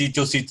see the C2,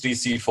 C3,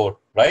 C4,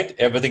 right?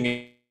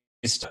 Everything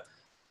is.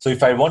 So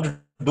if I want to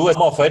do a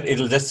sum of it,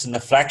 it'll just in a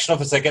fraction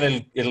of a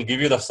second, it'll give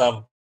you the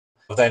sum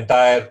of the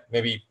entire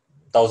maybe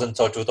thousands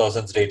or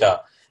 2000s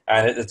data,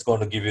 and it's going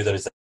to give you the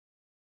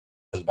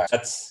result back.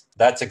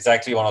 That's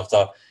exactly one of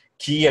the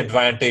key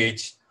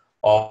advantage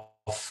of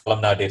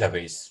columnar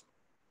database.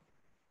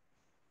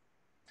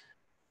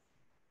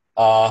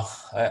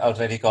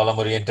 Already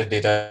column-oriented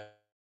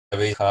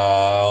database,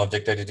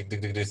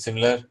 object-oriented,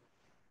 similarly,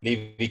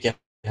 we can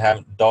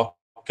have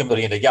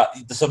document-oriented. Yeah,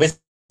 so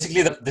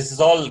basically, this is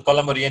all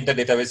column-oriented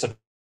database.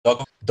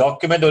 So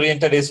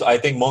document-oriented is, I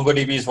think,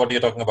 MongoDB is what you're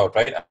talking about,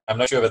 right? I'm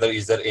not sure whether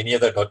is there any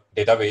other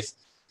database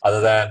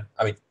other than,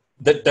 I mean,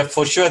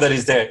 for sure there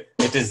is there.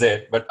 It is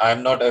there, but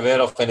I'm not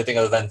aware of anything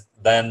other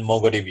than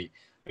MongoDB,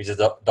 which is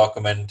the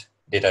document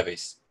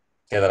database.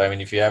 Okay, I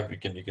mean, if you have, you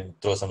can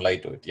throw some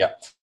light to it. Yeah.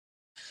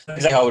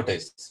 That's exactly how it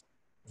is.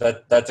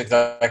 That's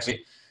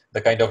exactly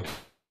the kind of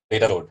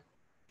data load.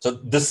 So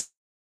this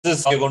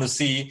is how you're going to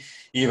see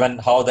even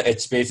how the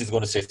HBASE is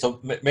going to stay. So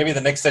maybe the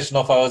next session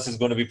of ours is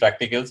going to be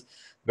practicals,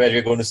 where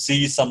you're going to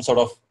see some sort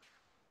of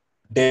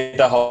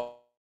data, how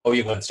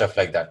you're going to stuff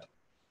like that.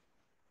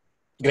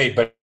 Great,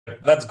 but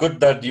that's good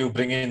that you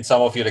bring in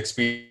some of your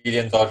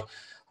experience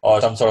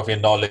or some sort of your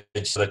knowledge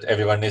so that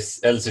everyone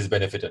else is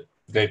benefited.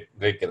 Great.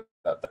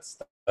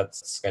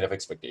 That's kind of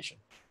expectation.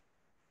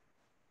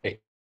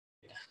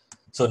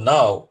 So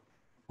now,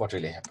 what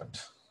really happened?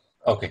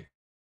 Okay.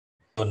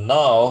 So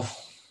now,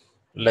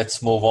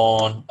 let's move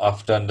on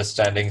after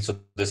understanding. So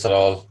these are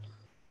all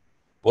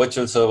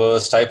virtual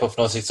servers, type of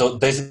NoSQL. So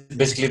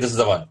basically, this is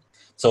the one.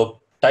 So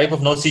type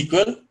of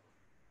NoSQL,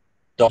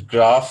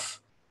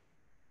 graph,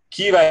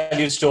 key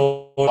value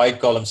store, wide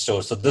column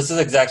store. So this is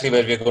exactly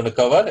where we're going to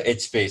cover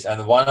HBASE.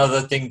 And one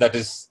other thing that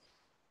is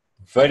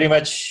very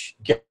much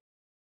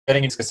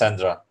getting into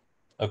Cassandra.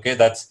 Okay,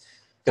 that's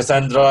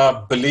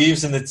Cassandra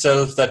believes in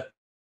itself that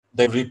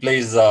they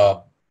replace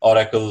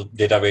Oracle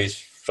database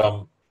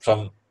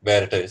from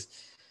where it is.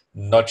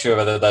 Not sure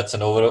whether that's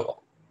an over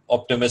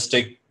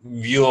optimistic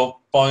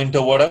viewpoint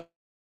or whatever,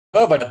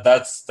 but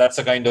that's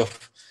a kind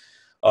of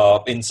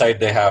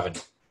insight they have in.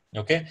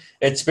 Okay,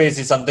 HBASE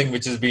is something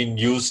which has been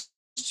used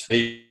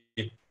the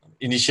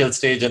initial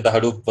stage, and the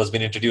Hadoop was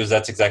being introduced.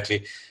 That's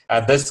exactly,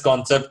 and this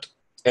concept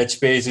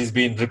HBASE is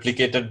being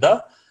replicated.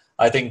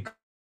 I think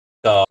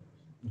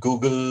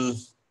Google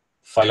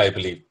file, I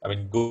believe. I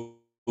mean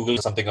Google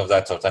something of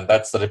that sort, and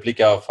that's the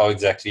replica of how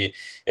exactly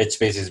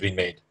HBASE has been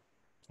made.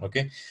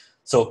 Okay,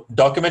 so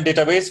document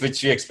database,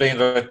 which we explained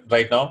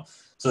right now.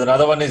 So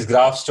another one is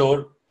graph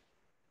store.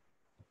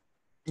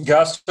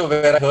 Graph store,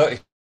 where I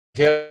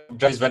here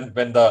is when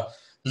the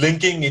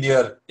linking in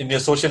your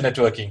social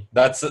networking.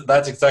 That's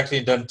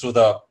exactly done through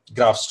the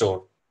graph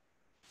store.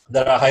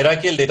 There are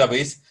hierarchical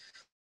database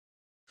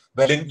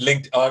where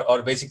linked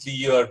or basically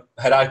your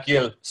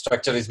hierarchical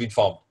structure is being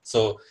formed.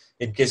 So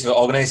in case of an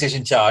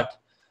organization chart,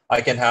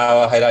 I can have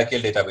a hierarchical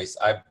database.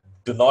 I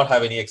do not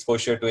have any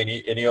exposure to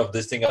any of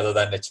this thing other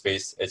than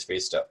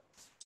HBASE stuff.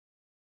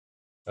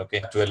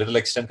 Okay, to a little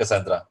extent,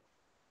 Cassandra.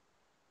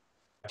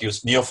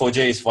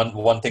 Neo4j is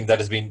one thing that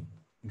has been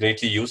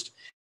greatly used.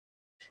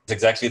 It's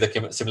exactly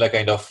the similar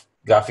kind of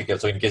graphical.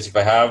 So in case if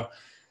I have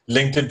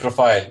LinkedIn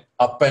profile,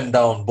 up and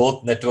down,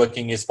 both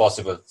networking is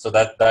possible. So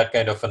that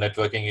kind of a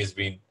networking is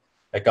being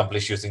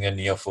accomplished using a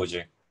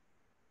Neo4j.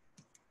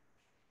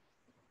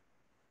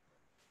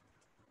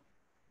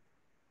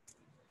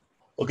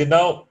 Okay,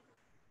 now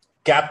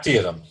CAP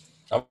theorem.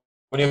 What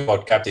do you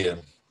about CAP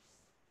theorem?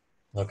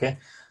 Okay,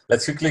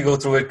 let's quickly go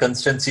through it.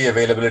 Consistency,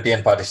 availability,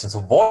 and partition.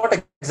 So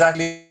what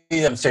exactly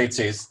the state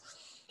says?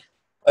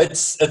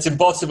 It's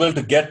impossible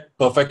to get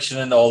perfection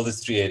in all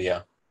these three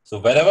areas. So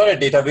whenever a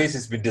database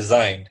has been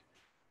designed,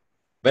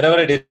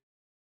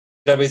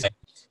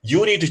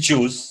 you need to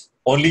choose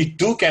only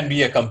two can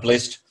be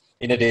accomplished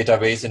in a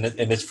database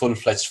in its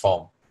full-fledged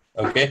form.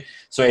 Okay,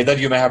 so either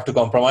you may have to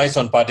compromise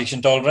on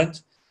partition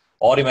tolerance,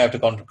 or you may have to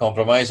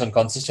compromise on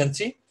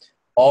consistency,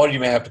 or you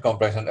may have to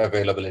compromise on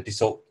availability.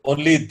 So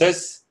only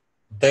this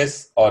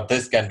or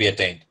this can be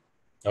attained.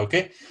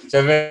 Okay, so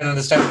everyone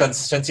understand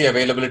consistency,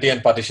 availability,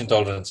 and partition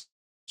tolerance,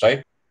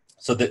 right?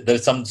 So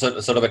there's some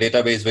sort of a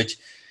database which,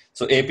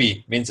 so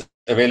AP means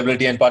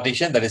availability and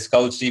partition, that is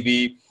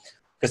CouchDB,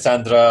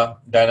 Cassandra,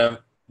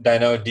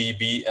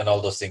 DynamoDB, and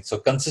all those things. So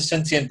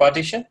consistency and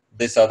partition,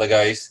 these are the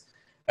guys,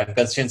 and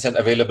consistency and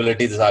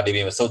availability, these are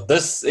RDBMS. So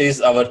this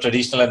is our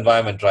traditional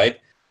environment, right?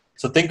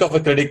 So think of a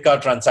credit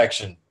card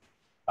transaction.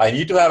 I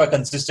need to have a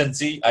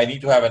consistency, I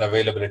need to have an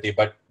availability,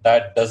 but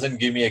that doesn't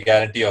give me a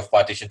guarantee of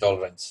partition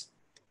tolerance.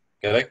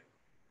 Correct?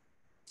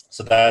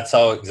 So that's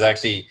how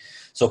exactly.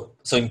 So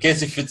in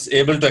case if it's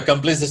able to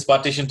accomplish this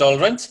partition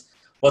tolerance,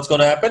 what's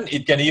going to happen?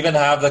 It can even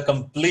have the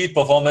complete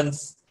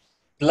performance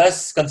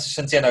plus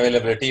consistency and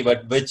availability,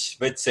 but which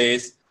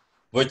says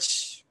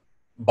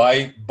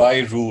by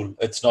rule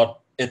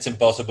it's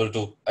impossible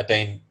to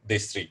attain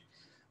these three.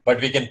 But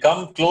we can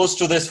come close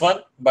to this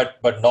one, but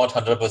not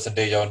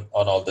 100%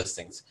 on all these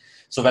things.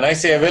 So when I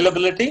say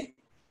availability,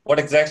 what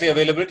exactly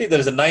availability? There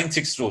is a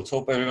 9-6 rule. So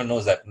hope everyone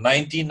knows that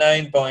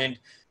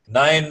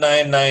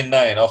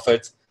 99.9999 of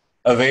its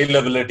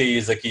availability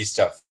is the key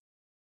stuff.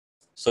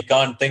 So you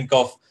can't think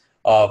of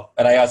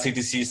an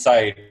IRCTC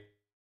site,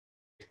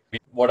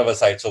 whatever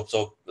site.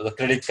 So the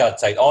credit card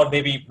site, or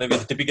maybe the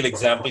typical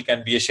example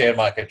can be a share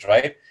market,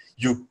 right?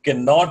 You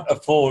cannot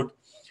afford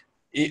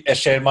a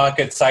share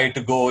market site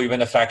to go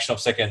even a fraction of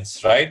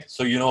seconds, right?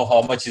 So you know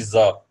how much is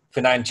the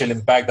financial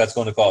impact that's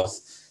going to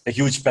cause. A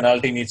huge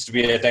penalty needs to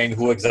be attained.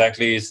 Who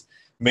exactly is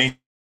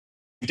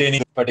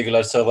maintaining a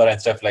particular server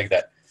and stuff like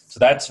that. So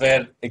that's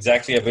where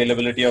exactly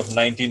availability of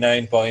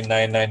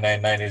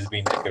 99.9999 is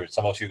being secured.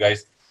 Some of you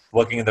guys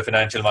working in the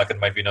financial market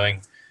might be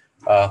knowing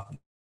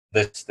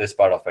this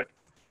part of it.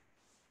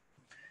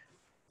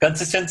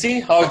 Consistency,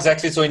 how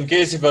exactly? So in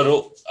case if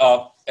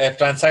a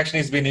transaction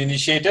is being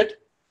initiated,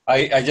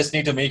 I just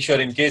need to make sure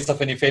in case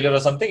of any failure or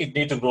something, it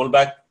need to go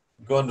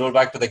and roll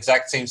back to the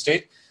exact same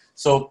state.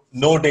 So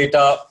no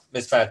data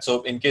mismatch.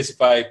 So in case if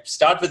I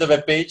start with a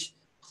web page,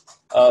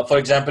 for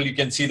example, you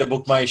can see the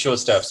book my show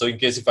stuff. So in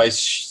case if I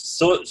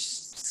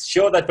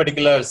show that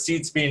particular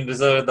seat's been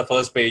reserved the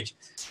first page,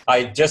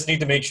 I just need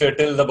to make sure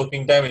till the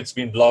booking time it's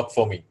been blocked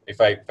for me. If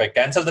I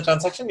cancel the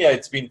transaction, yeah,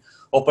 it's been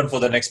open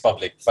for the next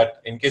public. But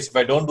in case if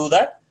I don't do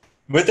that,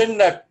 within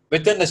a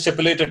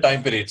stipulated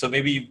time period, so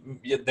maybe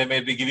they may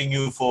be giving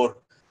you for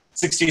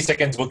 60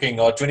 seconds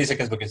booking or 20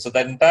 seconds booking. So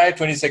that entire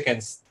 20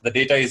 seconds, the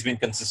data is being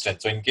consistent.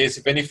 So in case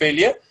if any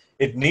failure,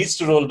 it needs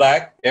to roll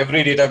back.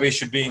 Every database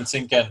should be in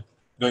sync and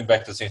going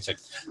back to the same state.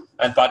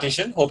 And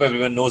partition, hope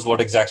everyone knows what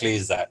exactly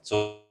is that.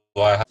 So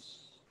I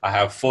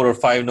have 4 or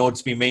 5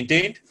 nodes being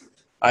maintained.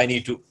 I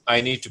need to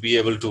be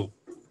able to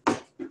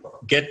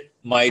get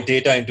my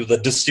data into the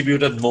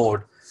distributed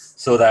mode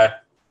so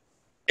that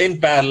in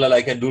parallel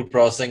I can do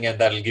processing, and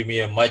that'll give me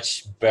a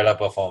much better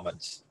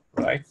performance,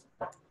 right?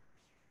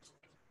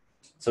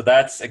 So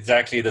that's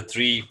exactly the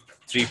three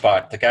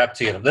part, the CAP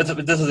theorem.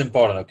 This is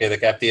important, okay? The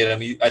CAP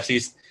theorem, at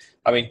least,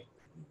 I mean,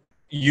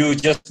 you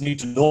just need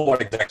to know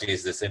what exactly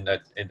is this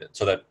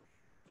so that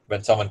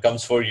when someone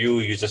comes for you,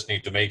 you just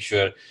need to make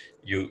sure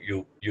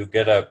you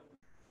get a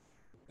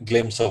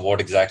glimpse of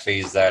what exactly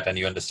is that, and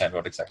you understand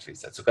what exactly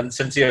is that. So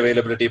consistency,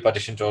 availability,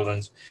 partition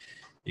tolerance.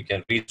 You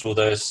can read through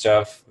the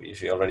stuff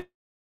if you already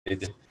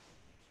did.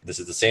 This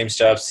is the same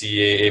stuff: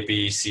 CA,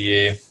 AP,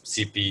 CA,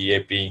 CP,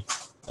 AP.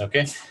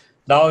 Okay.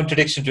 Now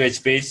introduction to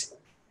HBASE.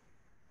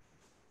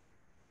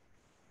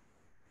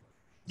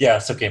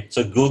 Yes. Okay.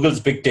 So Google's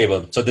big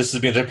table. So this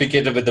has been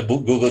replicated with the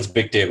Google's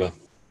big table.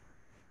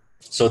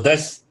 So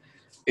this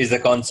is the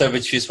concept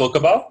which we spoke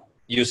about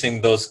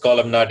using those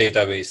columnar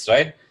database,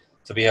 right?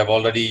 So we have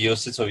already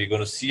used it. So we're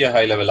going to see a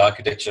high-level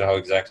architecture, how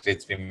exactly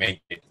it's been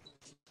made.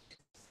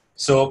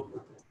 So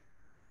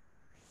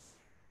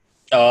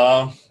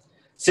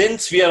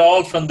since we are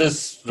all from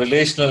this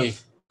relational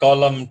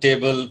column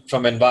table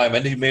from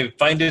environment, you may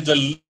find it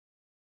a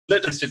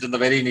little in the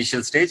very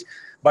initial stage,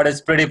 but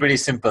it's pretty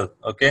simple.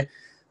 Okay,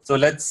 so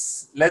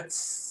let's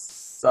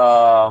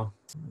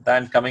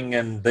then coming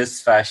in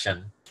this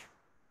fashion.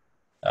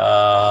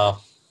 I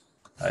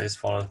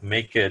just want to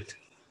make it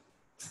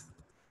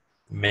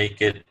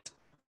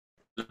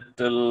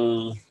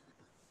little.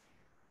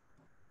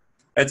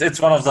 It's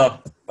one of the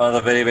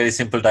very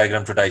simple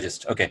diagram to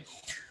digest. Okay,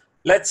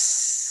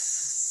 let's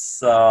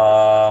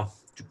how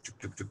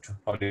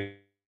do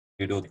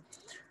you do?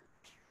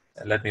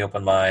 Let me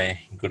open my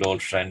good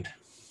old friend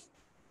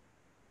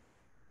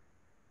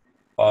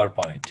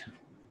PowerPoint.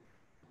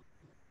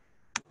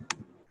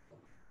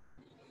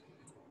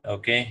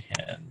 Okay,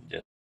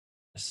 and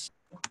just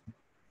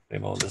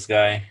remove this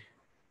guy.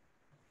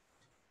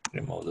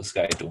 Remove this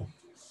guy too.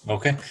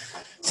 Okay,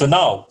 so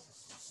now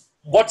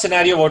what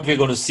scenario what we're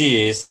going to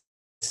see is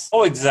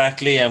how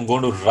exactly I'm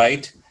going to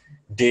write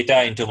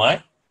data into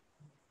my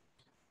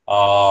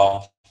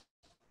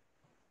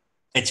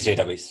H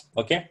database.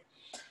 Okay,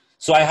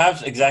 so I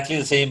have exactly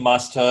the same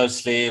master,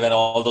 slave, and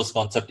all those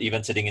concepts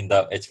even sitting in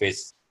the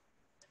HBASE.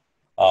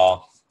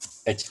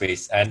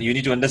 HBASE, and you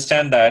need to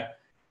understand that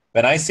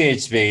when I say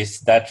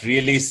HBASE, that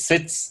really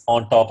sits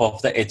on top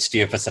of the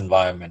HDFS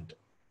environment.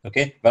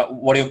 Okay, but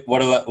what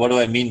do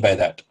I mean by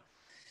that?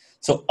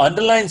 So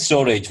underlying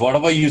storage,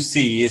 whatever you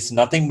see is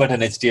nothing but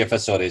an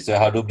HDFS storage. So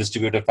Hadoop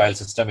distributed file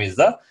system is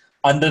the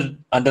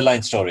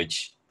underlying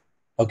storage.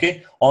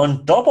 Okay.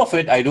 On top of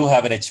it, I do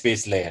have an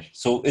HBASE layer.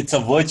 So it's a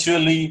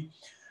virtual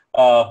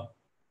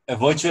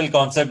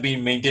concept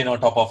being maintained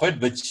on top of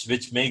it,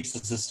 which makes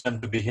the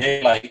system to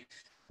behave like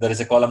there is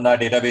a columnar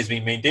database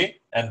being maintained,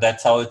 and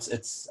that's how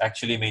it's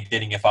actually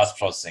maintaining a fast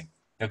processing.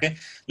 Okay.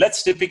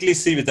 Let's typically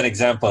see with an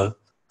example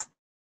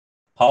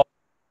how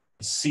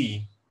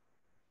see.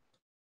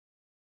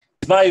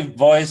 Is my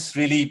voice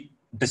really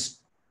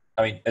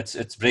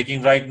it's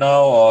breaking right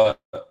now or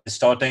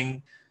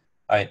distorting?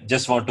 I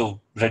just want to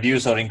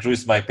reduce or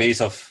increase my pace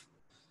of.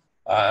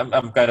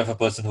 I'm kind of a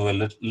person who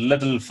is a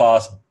little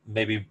fast,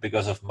 maybe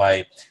because of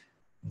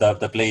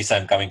the place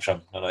I'm coming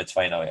from. No, it's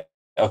fine now.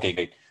 Okay,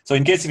 great. So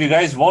in case if you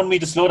guys want me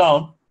to slow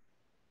down,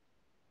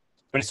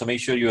 so make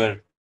sure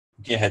you're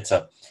give a heads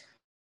up.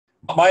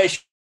 My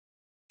issue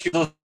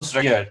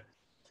right here,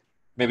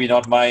 maybe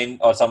not mine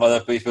or some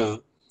other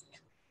people,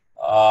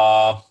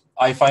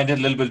 I find it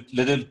a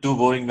little too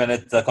boring when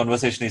the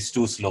conversation is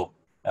too slow.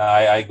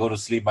 I go to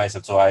sleep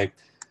myself, so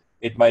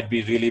it might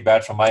be really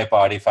bad from my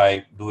part if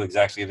I do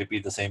exactly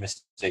repeat the same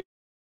mistake.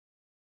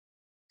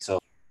 So,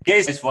 in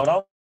case for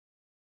now,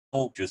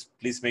 just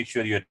please make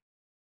sure you're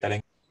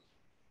telling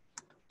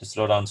to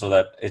slow down so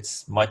that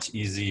it's much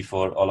easy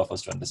for all of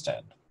us to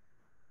understand.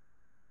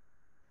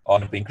 Or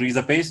to increase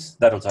the pace,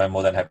 that also I'm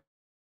more than happy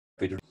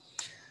to do.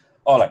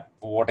 All right,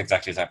 what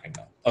exactly is happening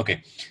now?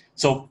 Okay,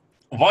 so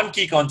one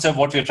key concept,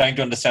 what we're trying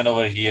to understand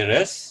over here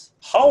is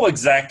how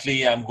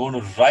exactly I'm going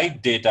to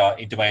write data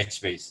into my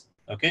HBASE.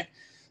 Okay,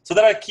 so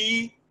there are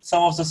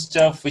some of the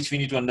stuff which we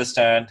need to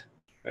understand.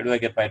 Where do I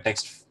get my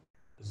text?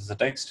 This is the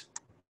text?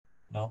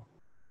 No.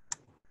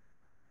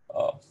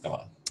 Oh, come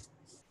on.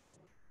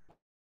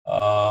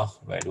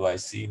 Where do I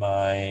see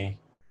my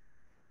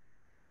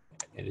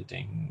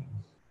editing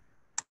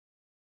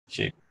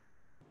shape?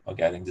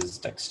 Okay, I think this is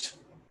text.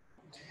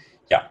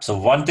 Yeah, so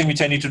one thing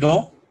which I need to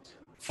know,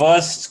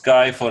 first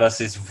guy for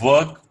us is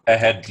work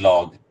ahead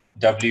log,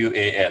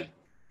 WAL.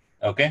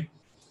 Okay,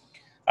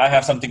 I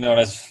have something known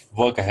as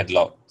work ahead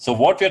log. So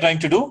what we're trying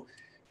to do,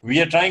 we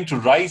are trying to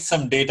write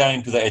some data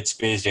into the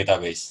HBASE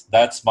database.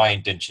 That's my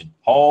intention.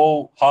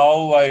 How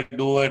I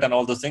do it and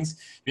all those things,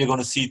 we're going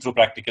to see through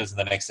practicals in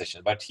the next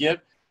session. But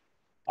here,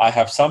 I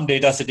have some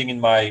data sitting in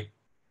my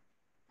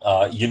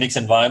Unix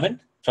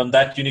environment. From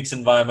that Unix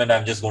environment,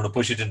 I'm just going to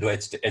push it into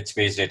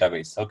HBASE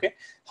database. Okay,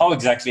 how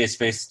exactly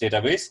HBASE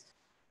database?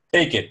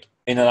 Take it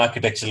in an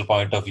architectural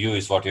point of view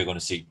is what you're going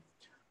to see.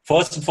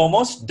 First and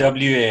foremost,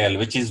 WAL,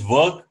 which is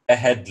work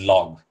ahead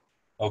log.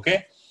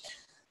 Okay,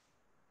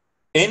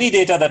 any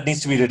data that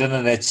needs to be written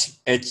in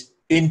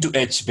into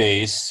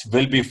HBASE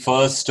will be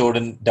first stored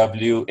in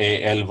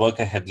WAL work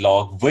ahead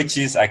log, which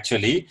is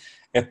actually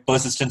a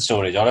persistent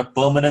storage or a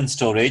permanent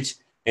storage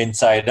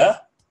inside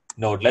a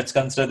node. Let's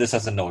consider this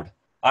as a node.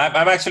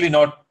 I'm actually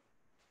not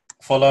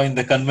following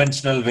the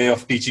conventional way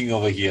of teaching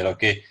over here.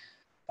 Okay,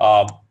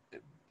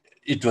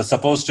 it was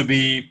supposed to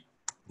be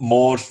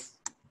more,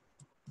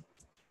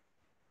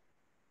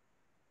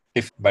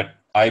 but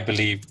I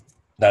believe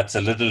that's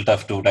a little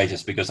tough to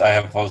digest because I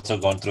have also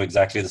gone through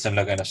exactly the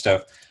similar kind of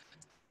stuff.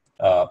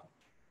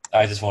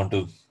 I just want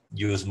to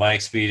use my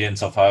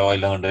experience of how I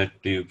learned it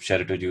to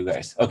share it with you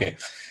guys. Okay,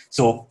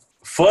 so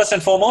first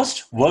and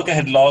foremost, work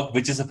ahead log,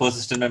 which is a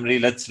persistent memory.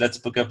 Let's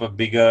pick up a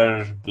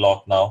bigger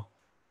block now,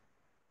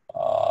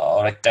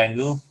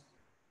 rectangle.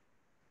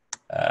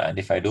 And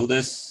if I do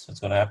this, what's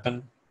going to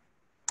happen?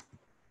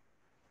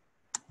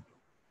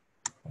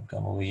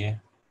 Come over here.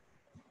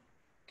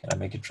 Can I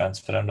make it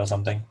transparent or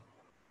something?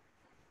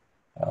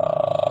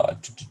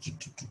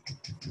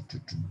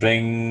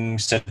 Bring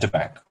center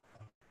back.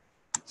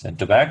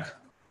 Center back.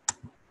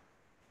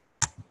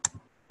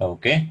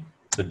 Okay.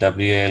 So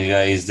WL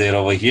guy is there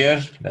over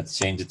here. Let's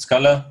change its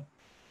color.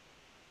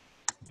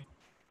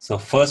 So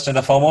first and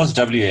the foremost,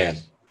 WAL.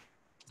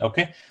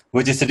 Okay,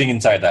 which is sitting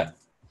inside that.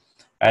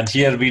 And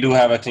here we do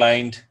have a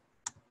client.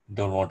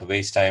 Don't want to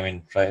waste time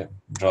in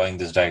drawing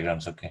these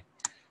diagrams. Okay,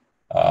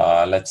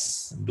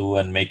 let's do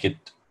and make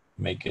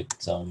it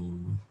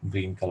some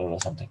green color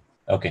or something.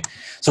 Okay,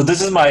 so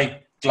this is my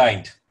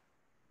client.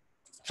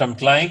 From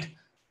client,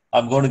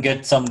 I'm going to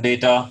get some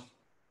data.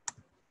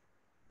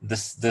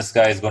 This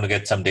guy is going to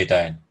get some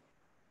data in.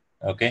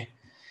 Okay,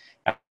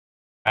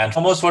 and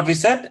almost what we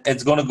said,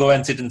 it's going to go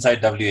and sit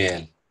inside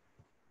WAL.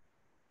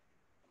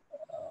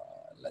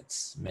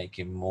 Let's make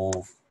him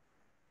move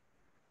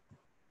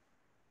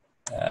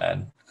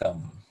and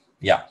come.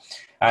 Yeah,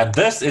 and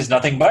this is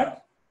nothing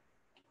but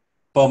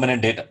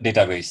permanent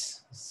database.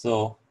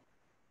 So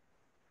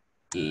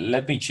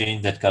let me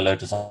change that color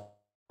to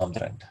something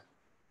different.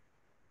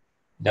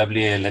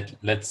 WAL,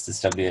 let's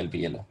just WAL be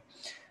yellow.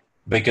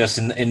 Because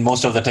in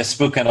most of the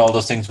textbook and all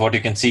those things, what you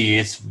can see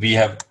is we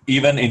have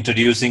even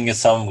introducing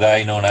some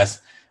guy known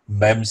as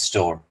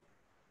memstore.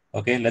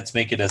 Okay, let's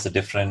make it as a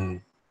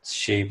different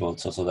shape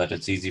also so that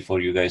it's easy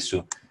for you guys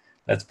to,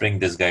 let's bring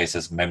this guy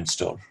as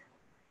memstore.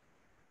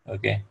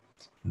 Okay,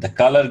 the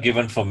color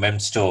given for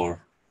memstore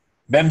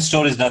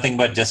is nothing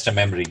but just a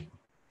memory.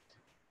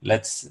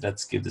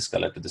 Let's give this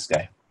color to this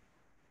guy.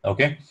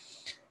 Okay,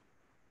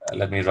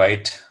 let me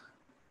write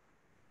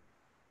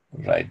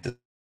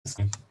this.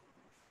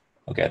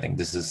 Okay, I think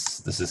this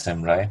is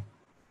him, right?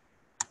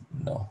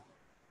 No,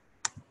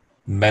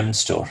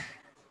 memstore.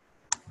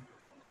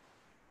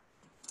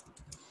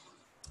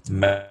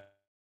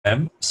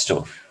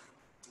 Memstore.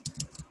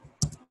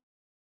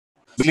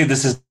 Basically,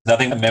 this is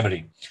nothing but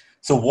memory.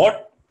 So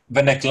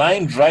when a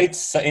client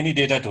writes any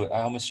data to,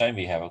 how much time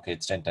we have? Okay,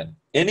 it's 10:10.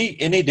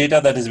 Any data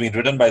that is being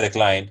written by the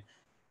client,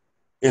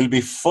 it'll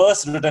be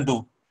first written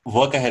to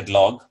work ahead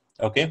log.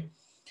 Okay.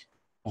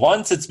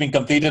 Once it's been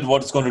completed,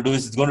 what it's going to do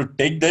is it's going to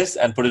take this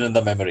and put it in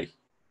the memory,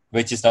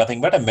 which is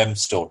nothing but a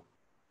memstore.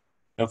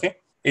 Okay.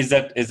 Is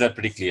that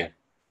pretty clear?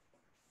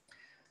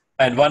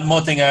 And one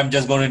more thing I'm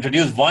just going to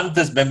introduce. Once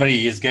this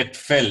memory is get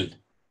filled,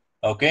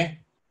 Okay.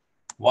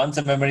 Once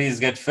the memories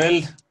get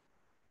filled,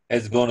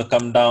 it's going to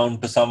come down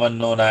to someone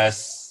known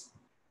as,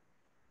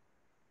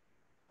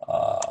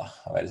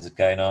 where is the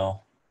guy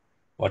now?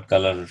 What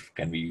color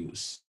can we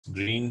use?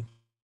 Green.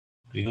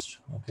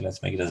 Okay,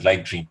 let's make it as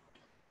light green.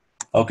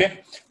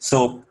 Okay.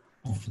 So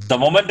the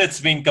moment it's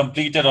been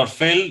completed or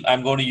filled,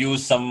 I'm going to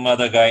use some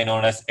other guy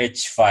known as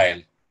H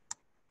file.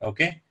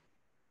 Okay.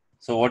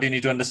 So what you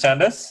need to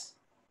understand is,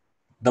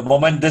 the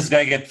moment this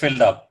guy gets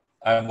filled up,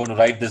 I'm going to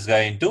write this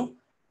guy into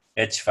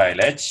H file.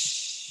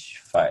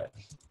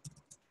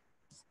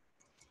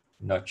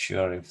 Not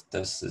sure if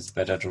this is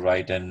better to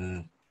write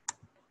in,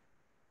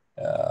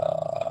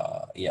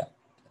 yeah,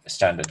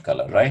 standard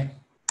color, right?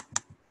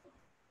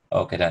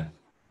 Okay, done.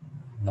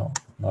 No,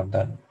 not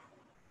done.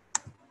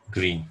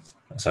 Green,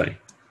 sorry.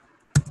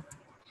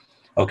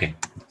 Okay,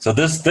 so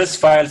this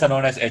files are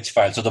known as H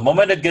file. So the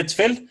moment it gets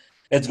filled,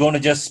 it's going to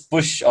just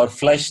push or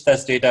flush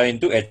this data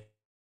into H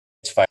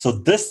file. So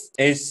this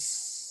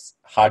is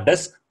hard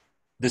disk.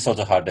 This is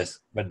also hard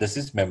disk, but this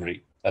is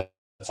memory.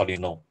 That's all you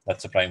know.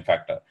 That's a prime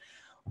factor.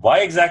 Why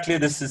exactly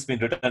this has been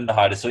written on the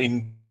hard disk? So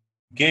in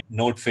case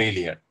node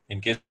failure,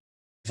 in case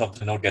of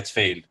the node gets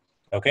failed,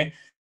 okay,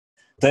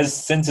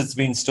 since it's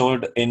been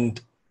stored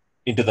into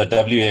the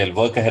WAL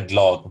work ahead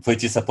log,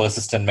 which is a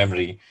persistent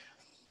memory,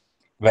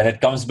 when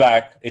it comes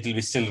back, it will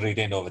be still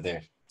retained over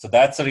there. So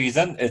that's the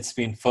reason it's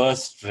been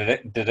first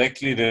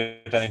directly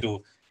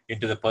written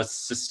into the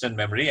persistent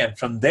memory, and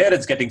from there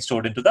it's getting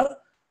stored into the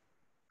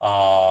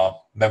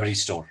memory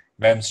store.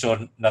 Mem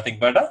store, nothing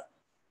but a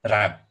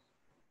RAM.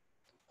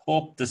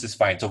 Hope this is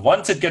fine. So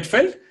once it gets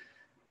filled,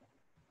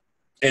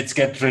 it's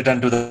get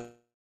written to the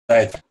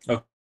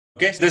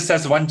okay. So this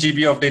has 1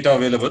 GB of data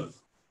available.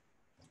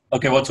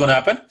 Okay, what's going to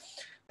happen?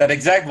 That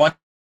exact 1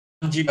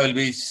 GB will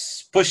be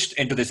pushed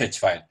into this H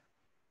file.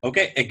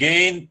 Okay,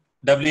 again,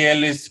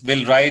 WL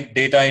will write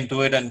data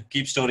into it and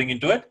keep storing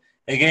into it.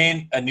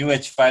 Again, a new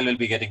H file will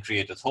be getting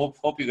created.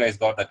 Hope you guys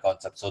got that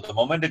concept. So the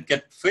moment it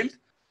gets filled,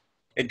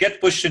 it gets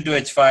pushed into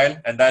H file,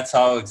 and that's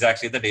how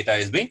exactly the data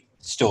is being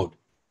stored.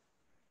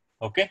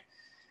 Okay.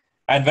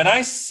 And when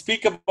I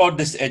speak about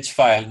this H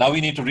file, now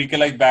we need to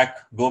recollect back,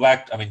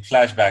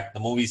 flashback, the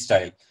movie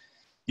style.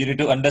 You need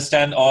to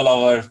understand all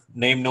our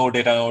name node,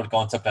 data node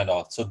concept and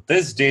all. So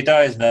this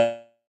data is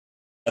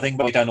nothing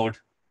but data node.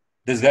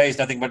 This guy is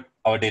nothing but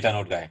our data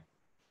node guy,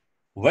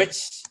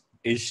 which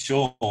is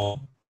shown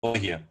over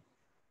here,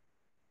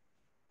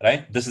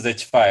 right? This is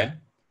H file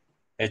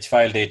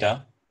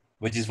data,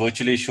 which is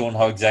virtually shown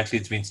how exactly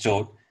it's been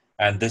stored.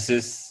 And this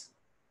is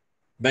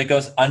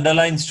because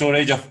underlying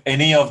storage of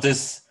any of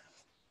this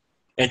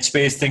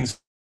HBASE things,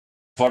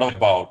 what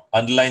about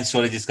underlying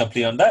storage is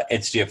complete on the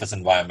HDFS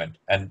environment,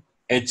 and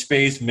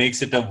HBASE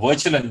makes it a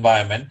virtual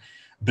environment.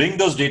 Bring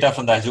those data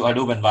from the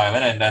Hadoop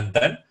environment and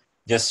then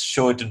just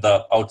show it in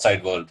the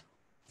outside world.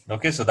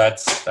 Okay, so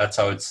that's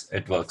how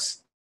it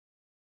works.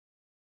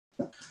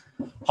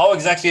 How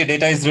exactly a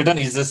data is written?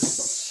 Is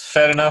this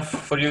fair enough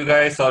for you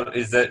guys, or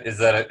is there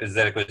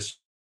a question?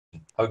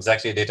 How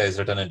exactly data is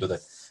written into that?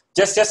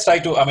 Just try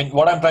to. I mean,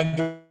 what I'm trying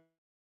to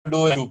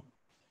do is to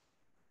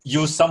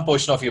use some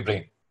portion of your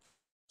brain.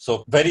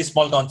 So very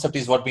small concept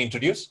is what we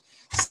introduce.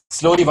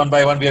 Slowly, one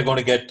by one, we are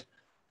going to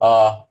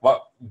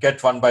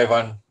get one by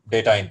one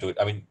data into it.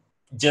 I mean,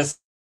 just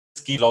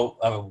keep low.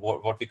 I mean,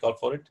 what we call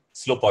for it,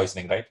 slow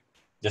poisoning, right?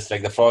 Just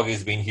like the frog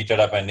is being heated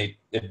up and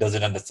it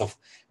doesn't understand. So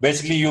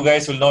basically, you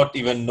guys will not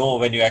even know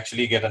when you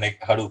actually get an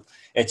Hadoop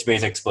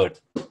HBASE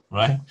expert,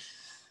 right?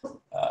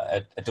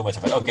 Too much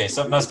of it. Okay,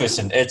 so next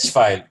question, H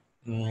file.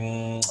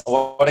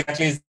 What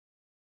exactly is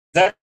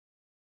that?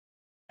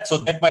 So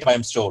that might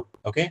be stored.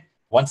 Okay,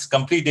 once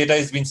complete data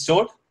is being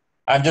stored,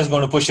 I'm just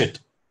going to push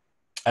it,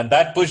 and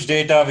that push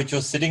data which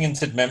was sitting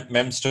inside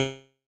mem store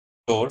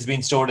is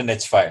being stored in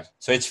H file.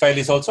 So H file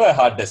is also a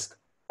hard disk.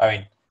 I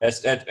mean,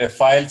 a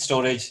file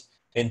storage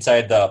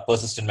inside the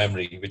persistent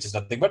memory, which is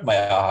nothing but my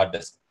hard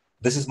disk.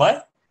 This is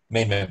my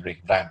main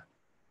memory, RAM.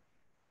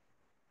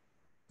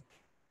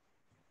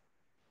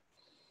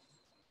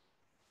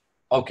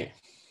 Okay.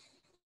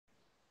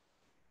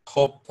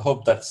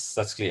 Hope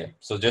that's clear.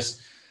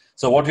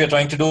 So what we are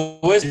trying to do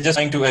is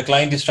a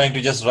client is trying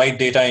to just write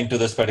data into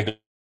this particular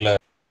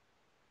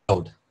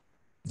node.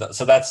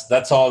 So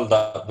that's all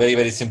the very,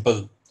 very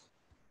simple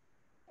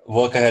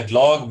work ahead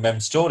log, mem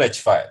store, H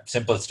file,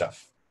 simple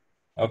stuff.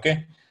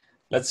 Okay.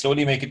 Let's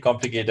slowly make it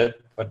complicated,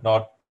 but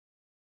not.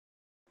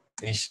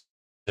 I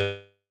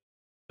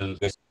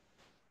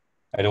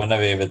don't want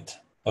away with.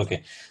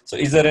 Okay. So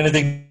is there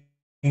anything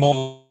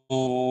more?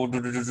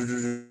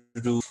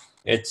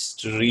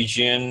 H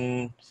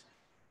region.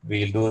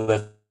 We'll do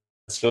that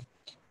slow.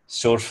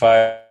 Store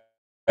file,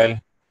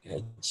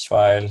 H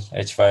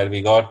file.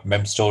 We got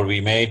mem store.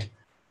 We made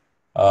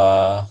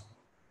work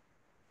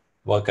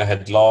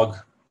ahead log,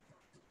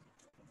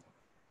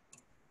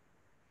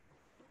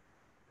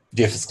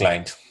 DFS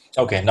client.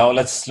 Okay, now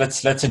let's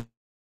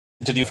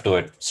introduce to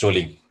it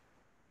slowly,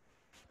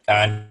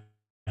 and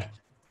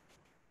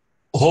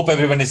hope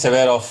everyone is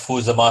aware of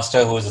who's the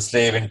master, who's the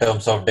slave in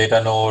terms of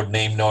data node,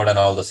 name node, and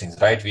all those things,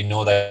 right? We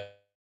know that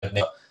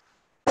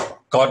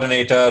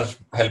coordinator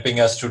helping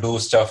us to do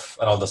stuff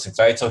and all those things,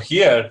 right? So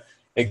here,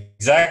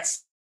 exact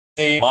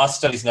same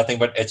master is nothing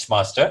but H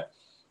master.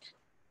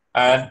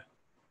 And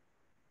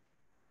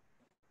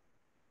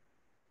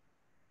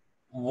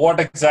what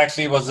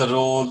exactly was the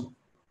role?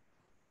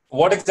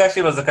 What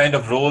exactly was the kind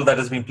of role that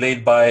has been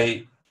played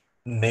by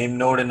name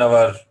node in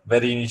our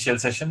very initial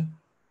session?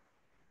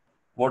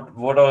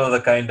 What are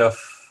the kind of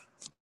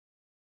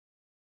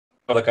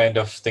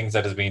things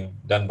that has been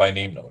done by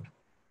name node?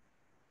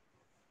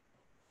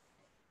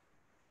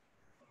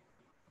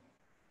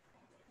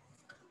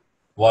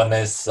 One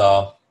is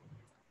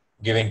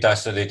giving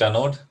tasks to data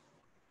node.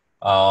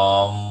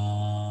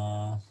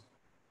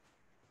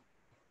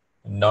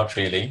 Not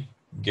really.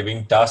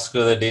 Giving tasks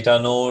to the data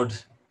node,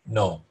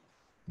 no.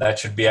 That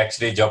should be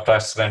actually job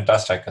tracker and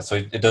task tracker. So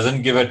it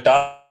doesn't give a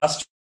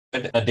task.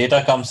 The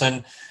data comes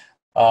in.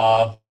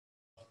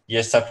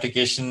 Yes,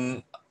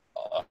 application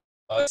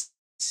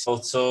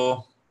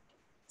also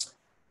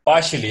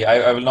partially.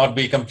 I will not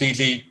be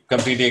completely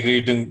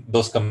agree to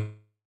those commands.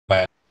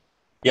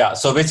 Yeah.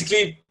 So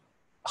basically,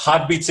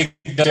 heartbeat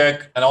signal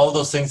check and all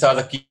those things are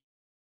the key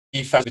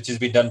factors which is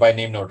being done by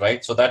name node,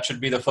 right? So that should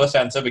be the first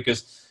answer,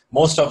 because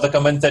most of the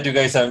comments that you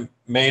guys have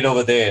made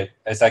over there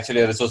is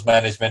actually a resource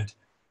management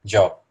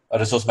job, a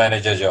resource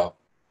manager job.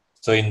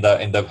 So in the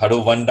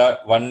Hadoop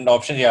one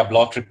option, yeah,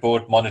 block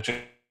report,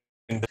 monitoring,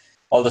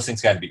 all those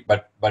things can be.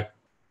 But when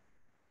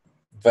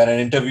an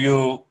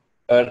interviewer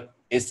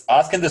is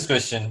asking this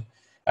question,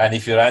 and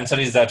if your answer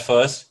is that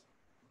first,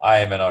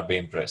 I may not be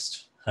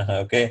impressed.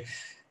 Okay,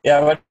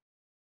 yeah,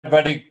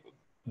 but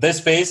this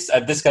space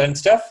at this current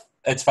stuff,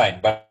 it's fine.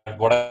 But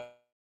what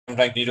I'm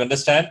trying to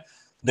understand,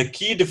 the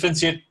key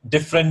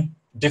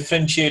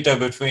differentiator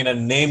between a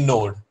name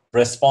node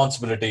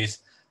responsibilities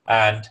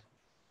and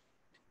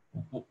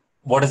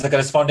what is the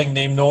corresponding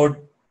name node?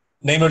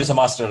 Name node is a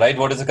master, right?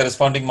 What is the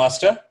corresponding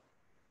master?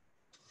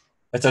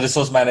 It's a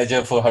resource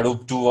manager for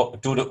Hadoop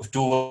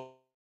two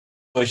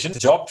versions.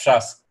 Job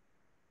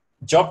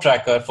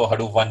tracker for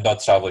Hadoop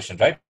 1.star version,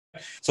 right?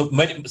 So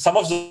some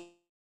of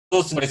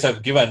those things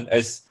I've given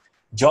is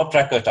job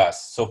tracker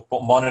tasks. So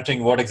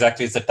monitoring what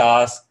exactly is the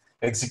task,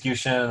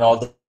 execution, and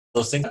all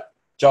those things.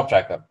 Job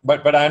tracker.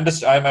 But I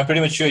understand. I'm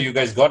pretty much sure you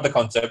guys got the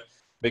concept,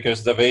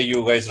 because the way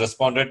you guys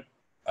responded,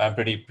 I'm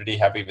pretty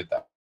happy with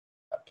that.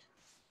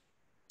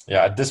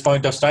 Yeah, at this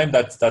point of time,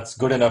 that's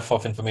good enough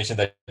of information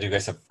that you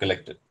guys have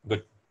collected.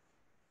 Good.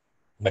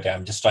 But yeah,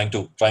 I'm just trying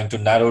to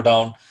narrow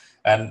down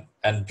and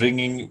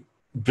bringing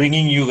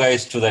you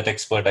guys to that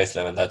expertise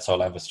level. That's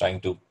all I was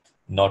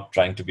not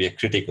trying to be a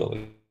critic over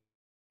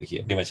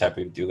here. Pretty much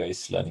happy with you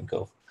guys' learning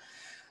curve.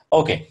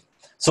 Okay,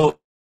 so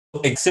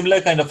a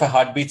similar kind of a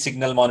heartbeat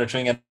signal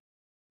monitoring and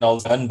all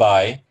done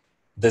by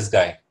this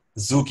guy,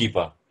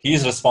 Zookeeper. He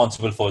is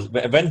responsible for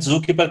when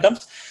Zookeeper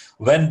comes,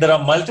 when there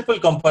are multiple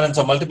components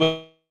or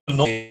multiple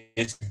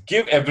nodes,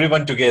 give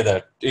everyone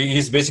together.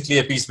 He's basically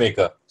a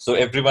peacemaker. So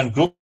everyone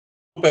group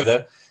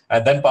together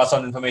and then pass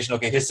on information.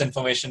 Okay, his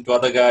information to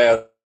other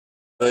guy,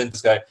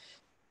 this guy.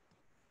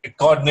 A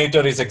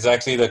coordinator is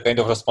exactly the kind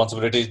of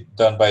responsibility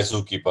done by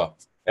Zookeeper.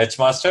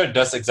 HMaster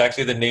does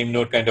exactly the name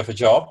node kind of a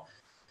job,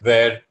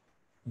 where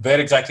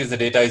exactly the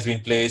data is being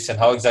placed and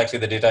how exactly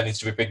the data needs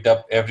to be picked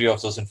up. Every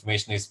of those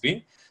information is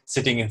being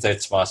sitting inside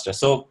HMaster.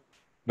 So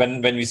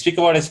when we speak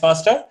about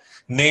HMaster,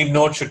 name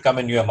node should come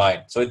in your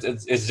mind. So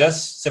it's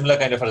just similar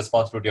kind of a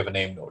responsibility of a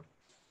name node.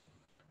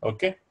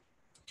 Okay.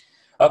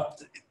 I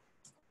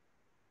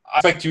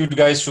expect you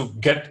guys to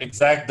get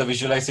the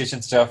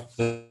visualization stuff.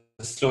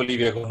 Slowly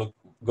we are going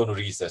to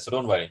reach there. So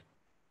don't worry.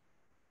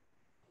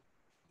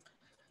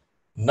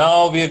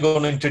 Now we are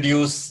going to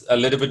introduce a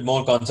little bit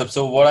more concepts.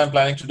 So what I'm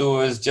planning to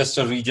do is just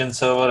a region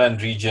server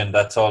and region.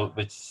 That's all,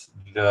 which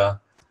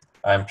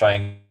I'm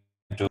trying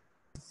to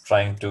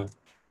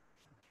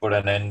put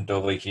an end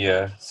over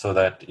here, so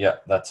that, yeah,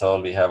 that's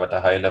all we have at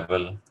a high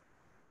level.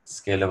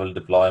 Scalable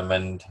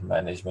deployment,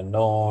 management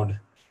node,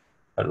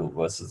 Hadoop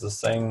versus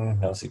this thing,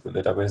 NoSQL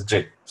database.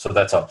 Great. So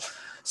that's all.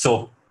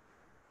 So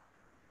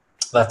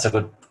that's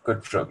a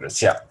good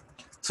progress. Yeah.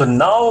 So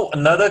now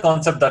another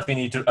concept that we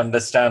need to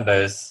understand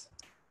is,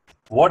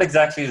 what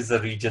exactly is the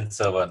region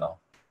server now?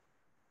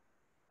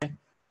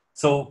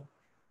 So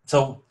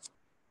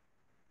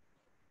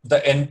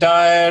the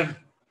entire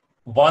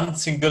one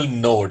single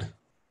node,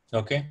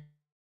 okay?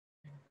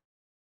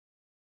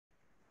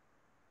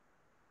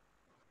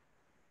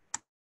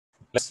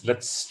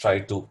 Let's try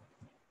to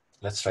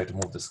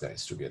move these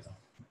guys together.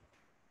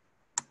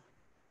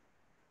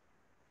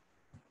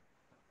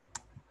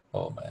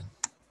 Oh man.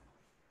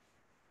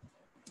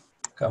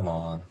 Come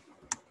on.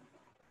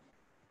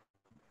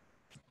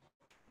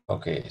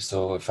 Okay,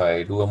 so if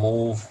I do a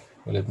move,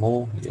 will it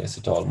move? Yes,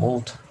 it all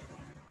moved.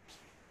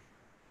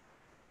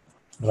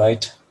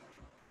 Right.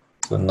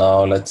 So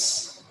now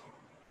let's.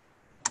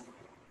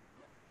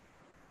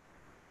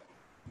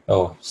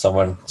 Oh,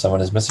 someone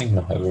is missing?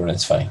 No, everyone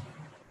is fine.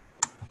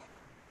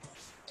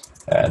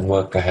 And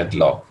work ahead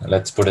log.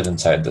 Let's put it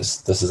inside this.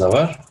 This is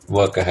our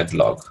work ahead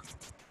log.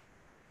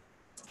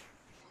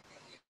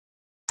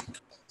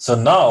 So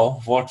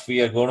now what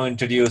we are going to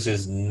introduce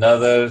is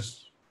another,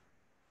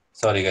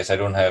 sorry guys, I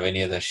don't have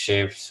any other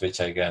shapes which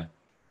I can.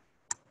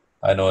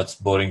 I know it's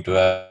boring to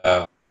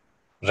have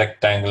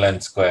rectangle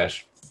and square.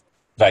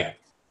 Right.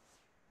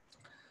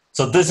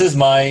 So this is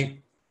my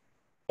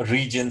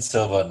region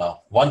server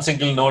now. One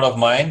single node of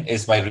mine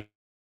is my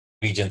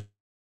region.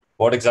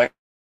 What exactly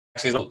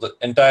is the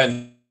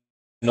entire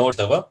node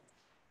server,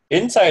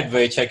 inside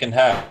which I can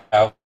have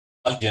a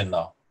region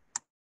now.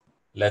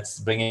 Let's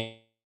bring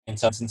in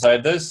some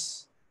inside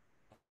this.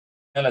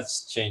 And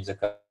let's change the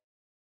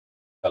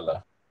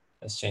color.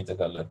 Let's change the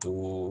color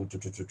to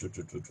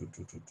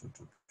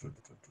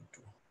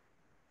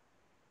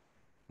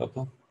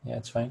purple. Yeah,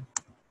 it's fine.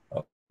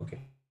 Oh, okay.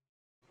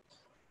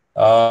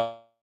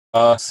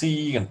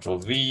 C, Control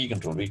V,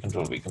 Control V,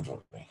 Control V,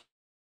 Control V.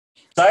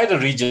 Inside a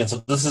region.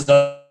 So this is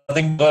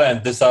nothing but,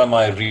 and these are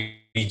my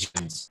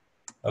regions.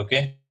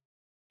 Okay.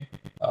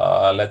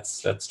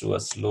 Let's do a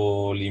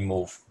slowly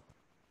move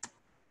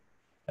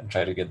and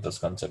try to get this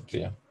concept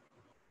clear.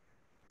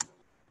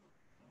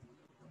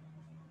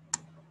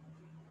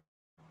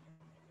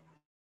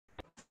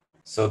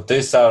 So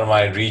these are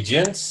my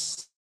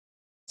regions,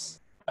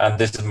 and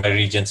this is my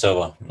region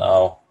server.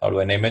 Now, how do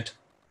I name it?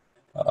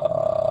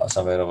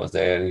 Somewhere over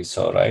there, you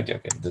saw, right?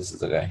 Okay, this is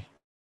the guy.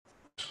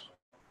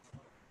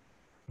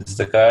 This is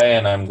the guy,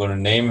 and I'm going to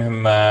name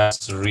him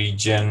as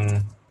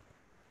region.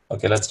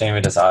 Okay, let's name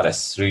it as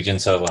RS, region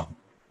server.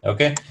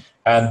 Okay,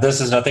 and this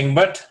is nothing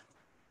but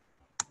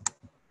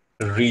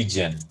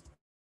region.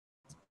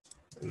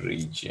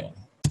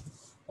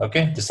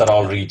 Okay, these are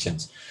all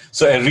regions.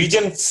 So a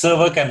region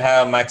server can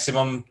have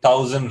maximum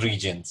 1,000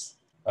 regions.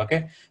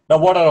 Okay, now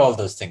what are all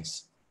those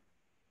things?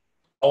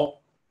 Oh,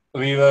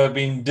 we have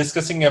been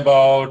discussing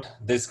about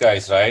these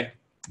guys, right?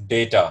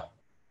 Data,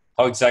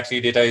 how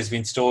exactly data is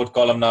being stored,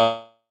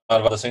 columnar,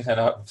 those things,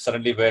 and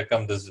suddenly where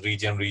come this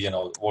region,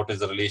 or what is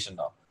the relation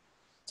now?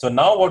 So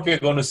now what we are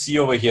going to see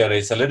over here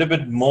is a little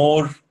bit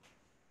more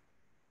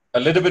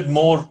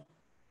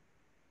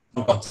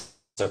concept.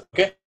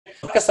 Okay,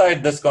 look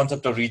aside this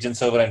concept of region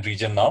server and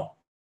region now.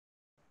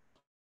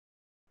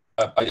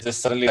 I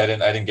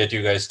didn't get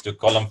you guys to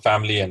column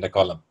family and a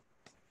column.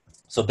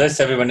 So this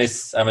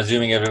I'm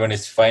assuming everyone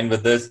is fine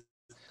with this.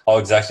 How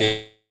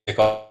exactly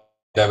now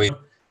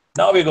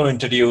we're going to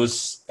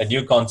introduce a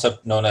new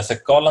concept known as a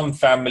column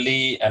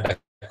family and a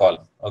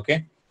column.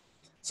 Okay.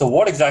 So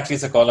what exactly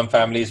is a column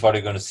family is what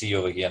you're going to see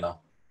over here now.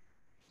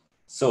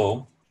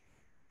 So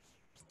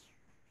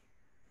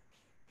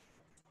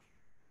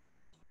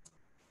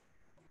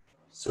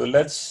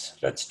let's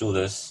do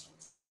this.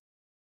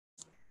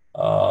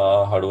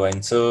 How do I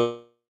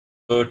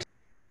insert?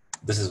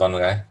 This is one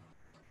guy.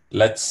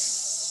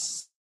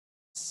 Let's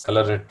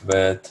color it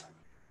with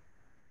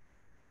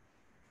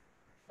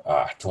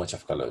too much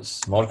of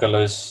colors. More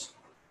colors.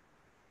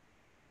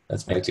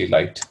 Let's make it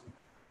light.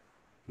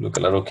 Blue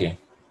color, okay.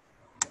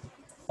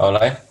 All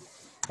right.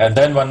 And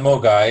then one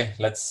more guy.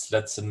 Let's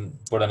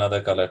put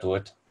another color to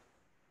it.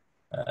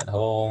 And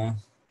home.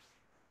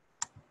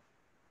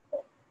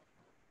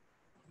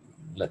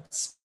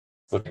 Let's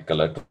put a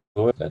color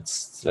to it.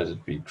 Let's let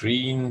it be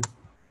green.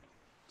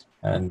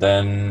 And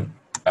then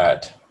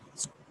add.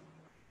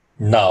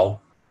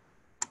 Now,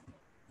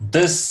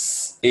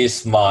 this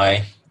is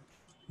my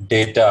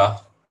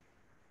data,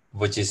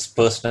 which is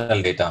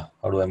personal data.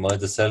 How do I merge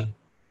the cell?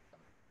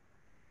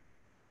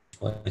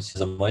 Which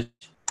is a merge.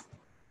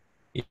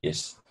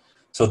 Yes.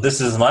 So this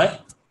is my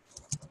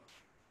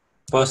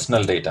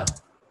personal data.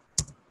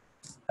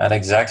 And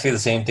exactly the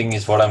same thing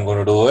is what I'm going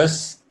to do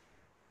is,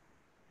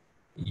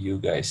 you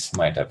guys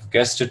might have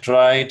guessed it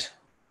right.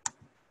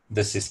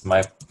 This is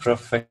my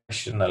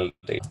professional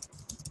data.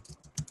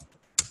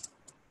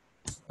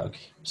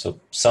 Okay, so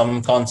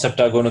some concept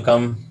are going to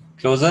come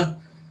closer.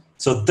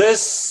 So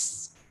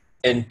this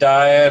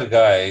entire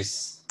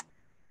guys,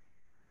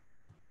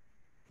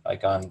 I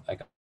can't.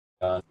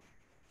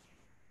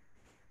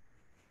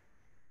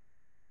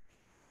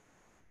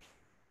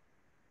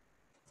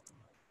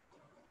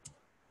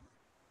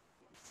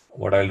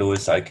 What I'll do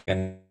is I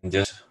can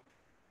just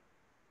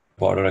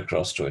border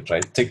across to it,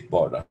 right? Thick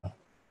border.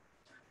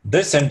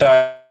 This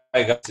entire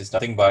guys is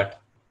nothing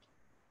but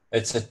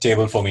it's a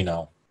table for me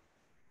now.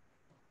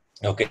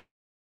 Okay,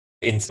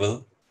 in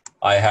civil,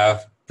 I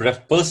have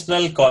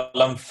personal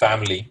column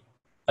family.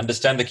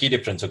 Understand the key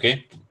difference,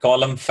 okay?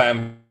 Column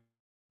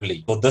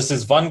family. So this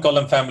is one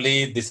column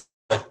family. This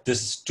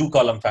is two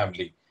column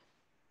family.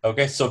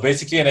 Okay, so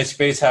basically an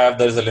HBASE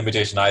there is a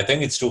limitation. I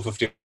think it's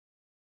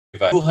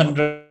 255.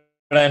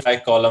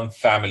 205 column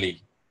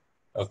family.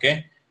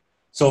 Okay,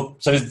 so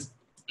it's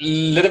a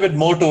little bit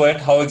more to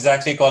it. How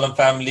exactly column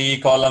family,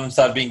 columns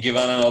are being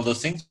given, and all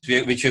those things,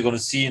 which we're going to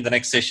see in the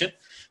next session.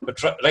 But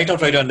right now,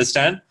 try to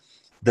understand.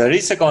 There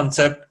is a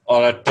concept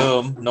or a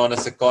term known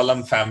as a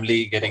column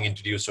family getting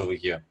introduced over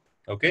here.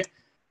 Okay,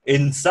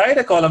 inside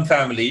a column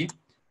family,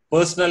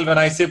 personal. When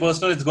I say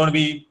personal, it's going to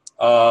be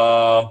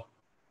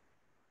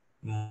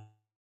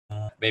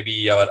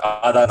maybe our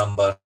Aadhaar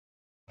number.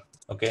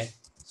 Okay,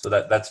 so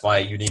that's my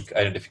unique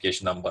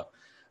identification number.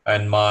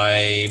 and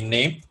my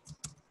name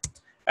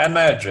and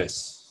my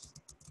address.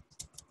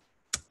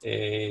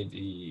 AD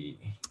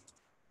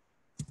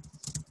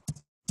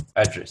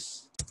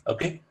address.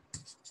 Okay.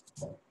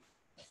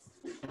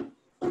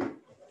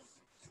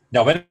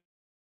 Now, when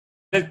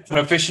it's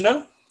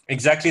professional,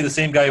 exactly the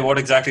same guy. What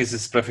exactly is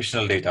his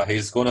professional data?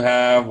 He's going to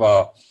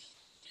have.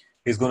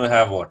 He's going to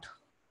have what?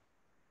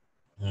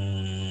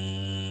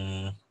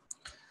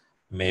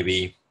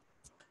 Maybe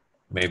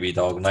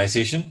the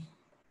organization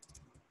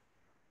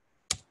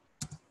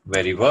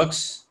where he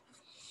works,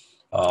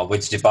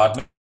 which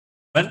department,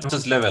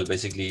 his level.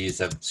 Basically,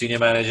 is a senior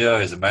manager,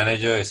 is a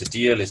manager, is a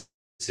TL, is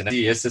an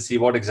SSC.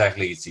 What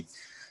exactly is he?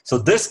 So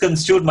this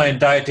constitutes my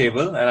entire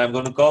table, and I'm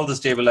going to call this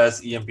table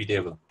as EMP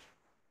table.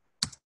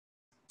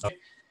 Okay.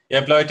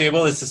 Employee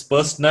table is his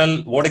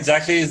personal. What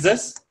exactly is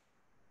this?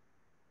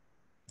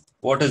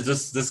 What is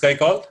this guy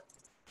called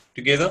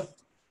together?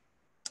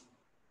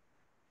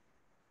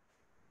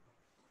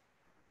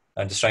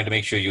 I'm just trying to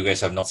make sure you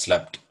guys have not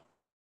slept.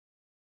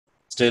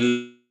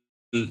 Still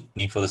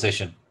need for the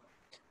session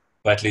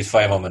for at least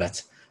 5 more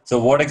minutes. So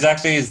what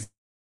exactly is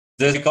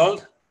this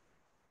called?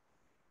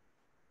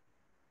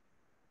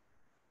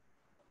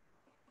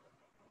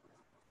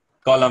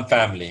 Column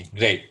family.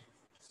 Great.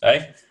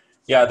 Right?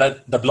 Yeah,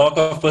 that the block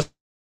of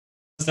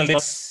personal data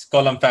is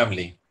column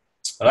family.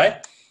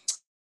 Right?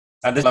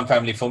 And this column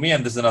family for me,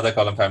 and this is another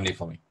column family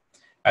for me.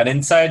 And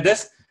inside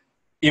this,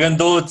 even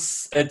though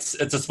it's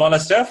a smaller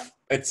stuff,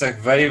 it's a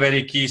very,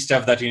 very key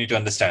stuff that you need to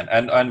understand.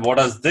 And what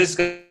does this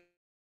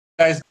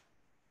guys?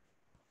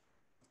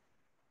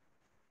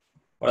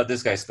 What are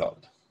these guys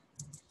called?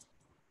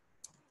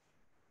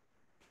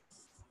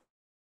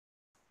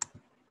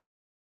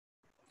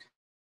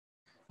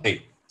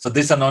 Okay, so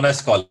these are known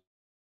as column.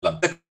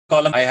 The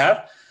column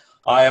I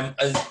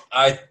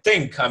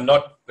think I'm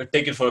not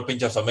take it for a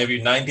pinch of salt,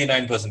 maybe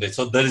 99%.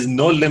 So there is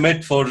no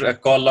limit for a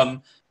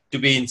column to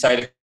be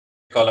inside a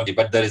column,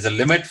 but there is a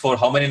limit for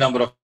how many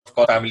number of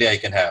column family I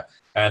can have.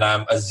 And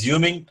I'm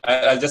assuming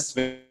I'll just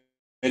verify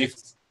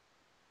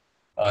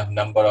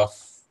number of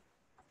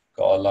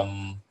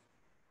column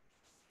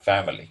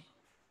family.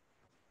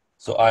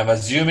 So I'm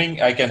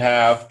assuming I can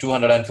have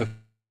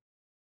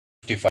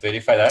 255.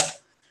 Verify that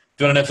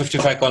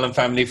 255 column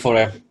family for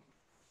a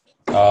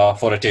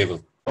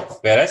table.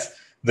 Whereas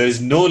there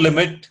is no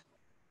limit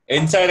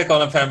inside a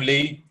column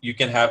family. You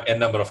can have n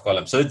number of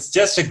columns. So it's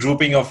just a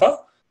grouping of a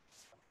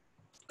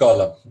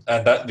column,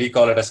 and that we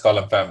call it as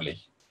column family.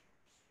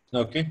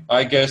 Okay,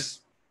 I guess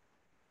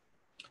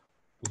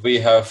we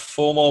have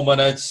 4 more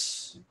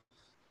minutes.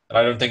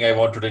 I don't think I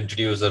wanted to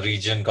introduce a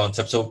region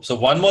concept. So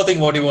one more thing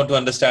what you want to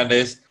understand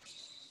is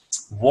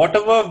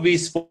whatever we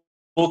spoke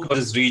about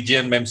this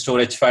region, mem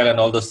storage file, and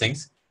all those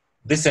things.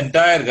 This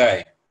entire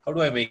guy, how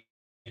do I make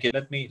it?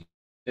 Let me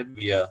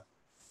a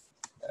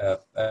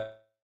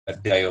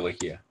guy over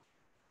here.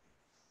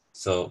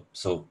 So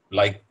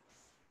like,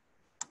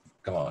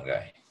 come on,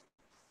 guy.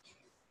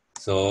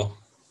 So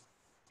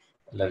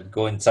let's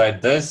go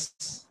inside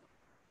this.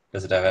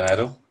 Does it have an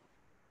arrow?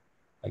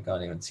 I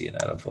can't even see an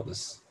arrow for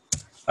this.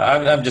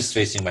 I'm just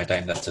wasting my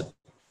time. That's it.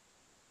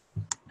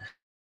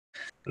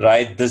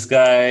 Right, this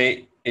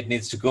guy, it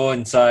needs to go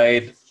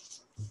inside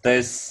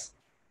this.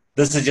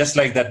 This is just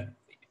like that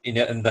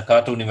in the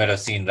cartoon you might have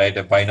seen, right?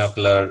 A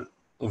binocular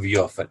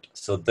view of it.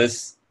 So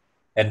this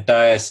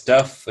entire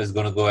stuff is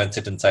going to go and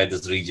sit inside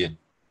this region,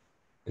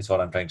 is what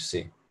I'm trying to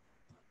say.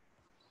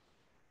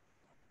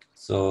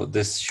 So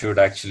this should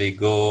actually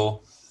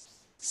go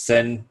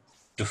send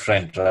to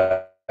front,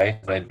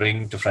 right?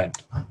 Bring to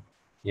front.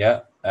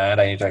 Yeah,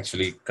 and I need to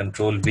actually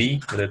control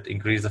V. Will it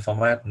increase the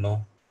format?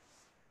 No.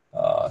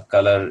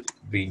 Color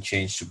being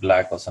changed to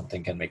black or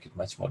something can make it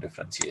much more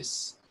difference.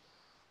 Yes.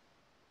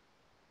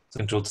 So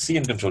control C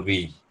and control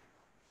V.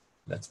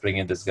 Let's bring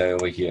in this guy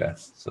over here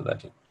so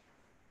that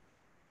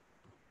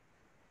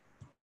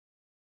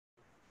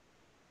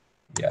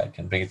I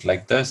can bring it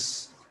like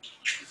this.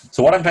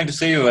 So what I'm trying to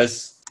say to you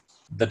is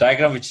the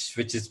diagram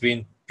which is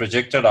being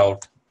projected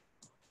out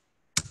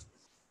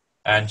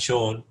and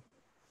shown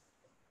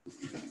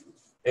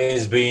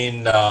is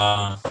being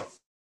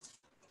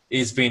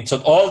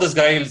so all this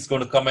guy is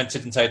going to come and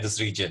sit inside this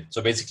region.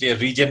 So basically a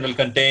region will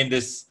contain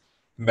this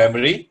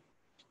memory,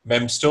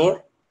 mem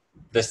store,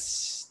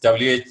 this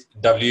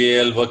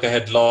WAL work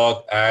ahead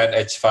log, and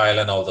H file,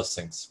 and all those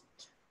things.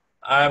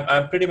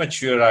 I'm pretty much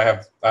sure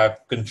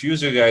I've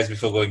confused you guys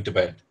before going to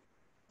bed.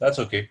 That's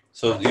okay.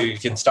 So you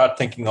can start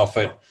thinking of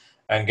it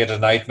and get a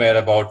nightmare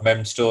about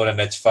mem store and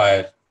H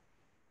file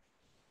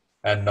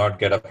and not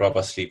get a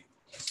proper sleep.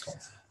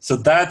 So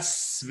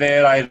that's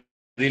where I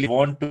really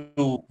want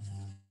to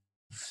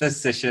this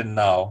session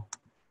now.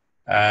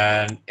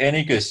 And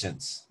any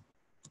questions?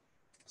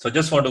 So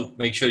just want to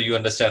make sure you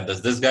understand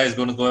this. This guy is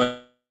going to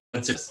go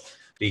and sit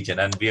region,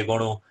 and we are going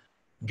to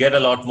get a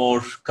lot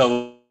more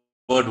covered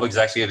what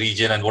exactly a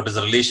region and what is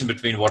the relation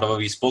between whatever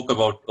we spoke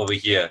about over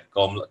here,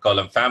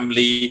 column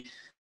family.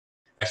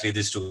 Actually,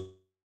 these two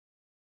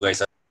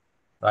guys are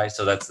right.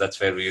 So that's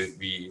where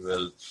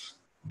we'll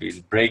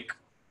break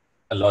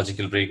a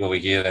logical break over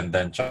here and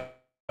then try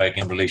to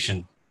get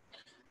relation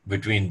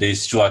between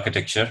these two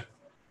architecture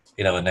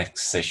in our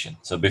next session.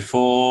 So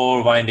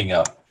before winding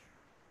up,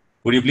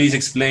 would you please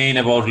explain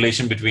about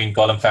relation between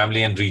column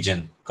family and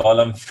region?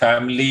 Column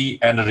family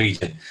and a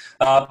region.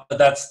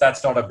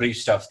 That's not a brief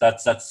stuff.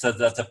 That's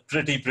a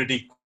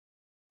pretty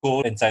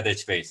core inside the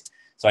HBASE.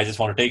 So I just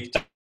want to take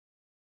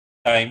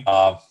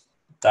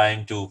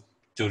time to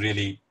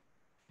really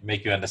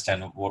make you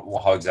understand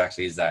how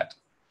exactly is that.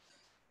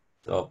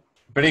 So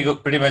pretty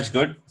good, pretty much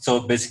good.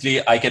 So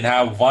basically, I can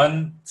have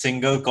one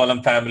single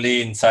column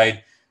family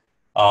inside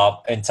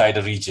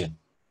a region.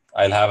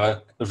 I'll have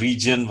a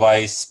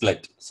region-wise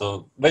split.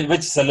 So which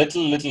is a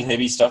little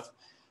heavy stuff.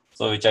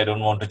 So which I don't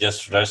want to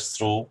just rush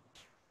through.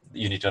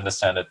 You need to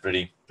understand it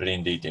pretty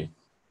in detail.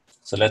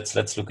 So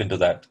let's look into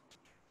that.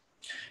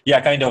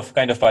 Yeah, kind of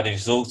partition.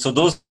 So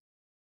those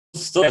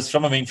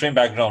from a mainframe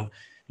background,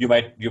 you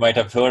might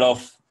have heard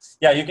of.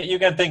 Yeah, you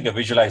can think of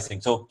visualizing.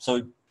 So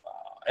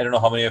I don't know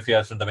how many of you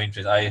are from the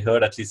mainframe. I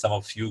heard at least some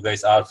of you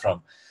guys are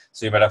from.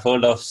 So you might have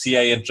heard of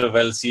CA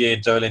interval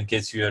in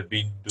case you have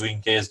been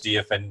doing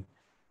KSDF and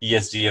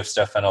ESDF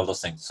stuff and all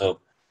those things. So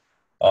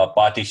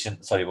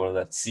partition, sorry, what was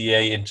that?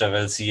 CA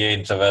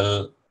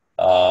interval,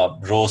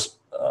 rows,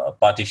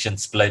 partition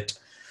split.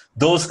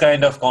 Those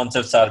kind of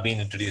concepts are being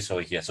introduced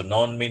over here. So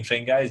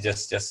non-mainframe guys,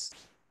 just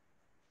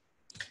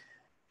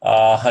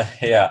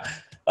yeah,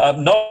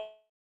 not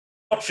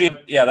free.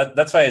 Yeah,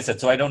 that's why I said.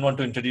 So I don't want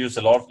to introduce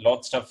a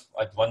lot stuff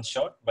at one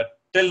shot. But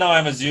till now,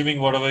 I'm assuming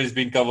whatever is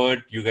being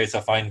covered, you guys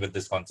are fine with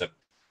this concept.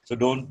 So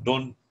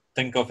don't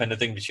think of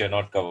anything which you're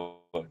not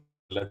covered.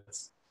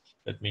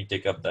 Let me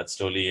take up that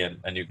slowly,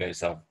 and you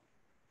guys are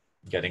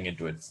getting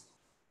into it.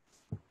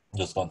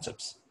 Those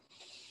concepts.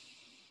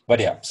 But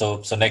yeah,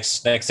 so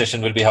next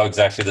session will be how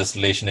exactly this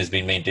relation is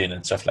being maintained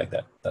and stuff like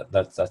that.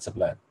 That's a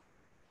plan.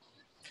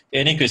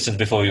 Any questions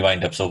before we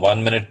wind up? So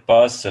 1 minute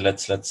past. So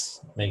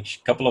let's make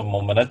a couple of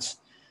more minutes.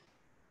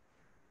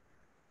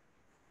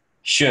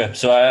 Sure.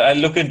 So I'll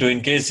look into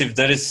in case if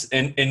there is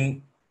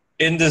in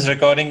this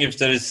recording, if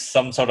there is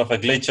some sort of a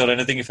glitch or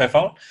anything, if I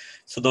found.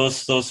 So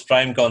those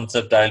prime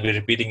concept I'll be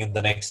repeating in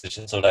the next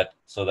session so that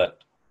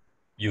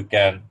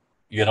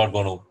you're not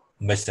going to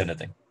miss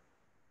anything.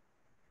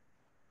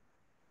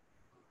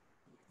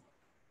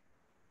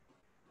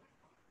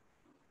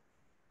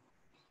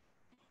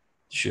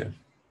 Sure.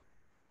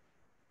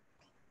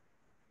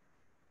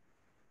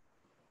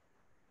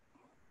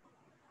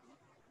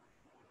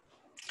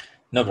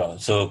 No problem.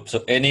 So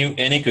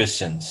any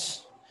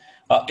questions?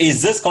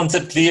 Is this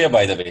concept clear,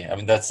 by the way? I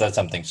mean, that's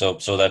something. So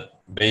that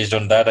based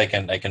on that, I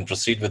can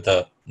proceed with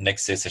the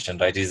next session,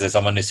 right? Is there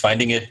someone is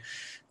finding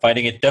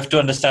it tough to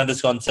understand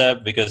this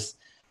concept? Because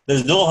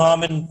there's no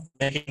harm in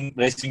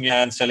raising your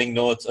hands, telling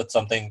no, it's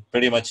something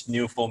pretty much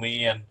new for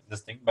me and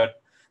this thing.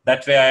 But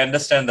that way, I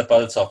understand the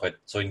pulse of it.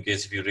 So in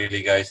case if you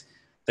really guys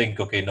think,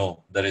 okay,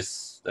 no, there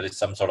is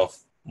some sort of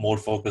more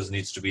focus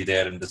needs to be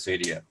there in this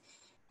area.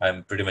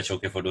 I'm pretty much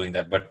okay for doing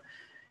that, but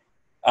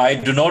I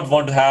do not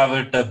want to have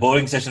it a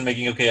boring session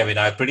making. Okay, I mean,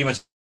 I pretty much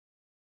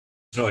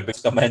know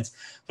it. Comments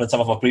from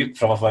some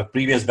of my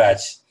previous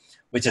batch,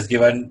 which has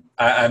given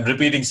I'm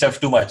repeating stuff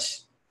too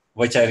much,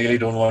 which I really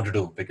don't want to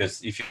do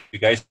because if you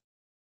guys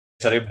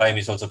are time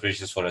is also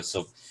precious for us.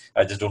 So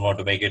I just don't want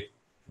to make it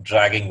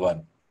dragging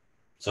one.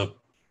 So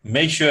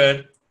make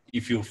sure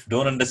if you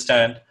don't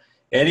understand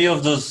any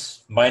of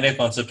those minor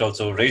concepts,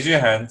 also raise your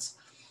hands.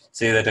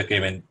 Say that okay, I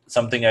mean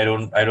something I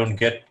don't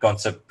get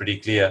concept pretty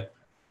clear.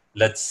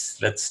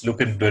 Let's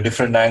look into a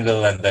different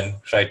angle and then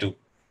try to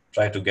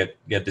get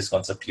this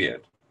concept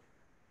cleared.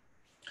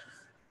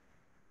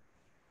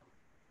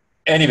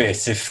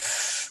 Anyways,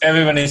 if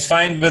everyone is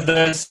fine with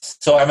this,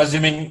 so I'm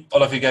assuming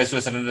all of you guys who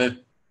are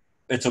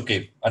it's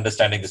okay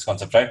understanding this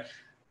concept, right?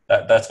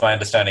 That's my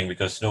understanding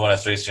because no one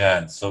has raised your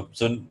hand. So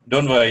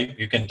don't worry,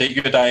 you can take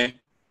your time,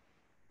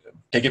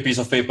 take a piece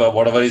of paper,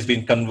 whatever is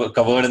being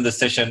covered in this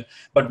session,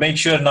 but make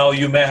sure now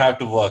you may have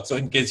to work. So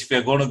in case if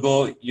you're going to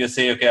go, you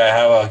say, okay, I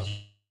have a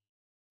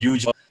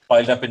huge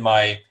piled up in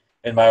my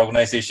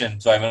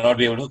organization, so I may not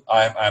be able to.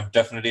 I'm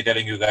definitely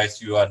telling you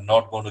guys, you are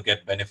not going to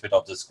get benefit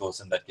of this course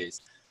in that case.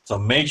 So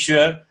make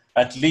sure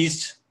at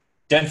least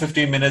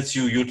 10-15 minutes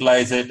you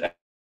utilize it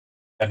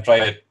and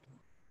try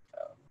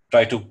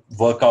to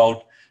work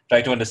out,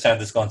 try to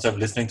understand this concept,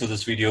 listening to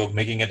this video,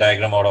 making a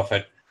diagram out of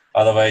it.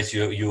 Otherwise,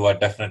 you are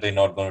definitely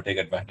not going to take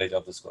advantage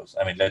of this course.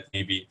 I mean, let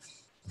me be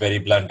very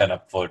blunt and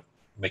upward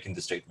making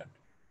the statement.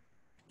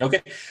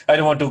 Okay, I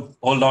don't want to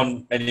hold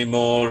on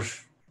anymore.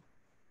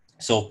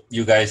 So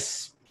you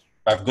guys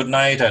have a good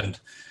night and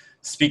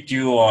speak to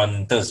you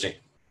on Thursday.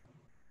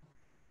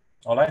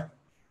 All right.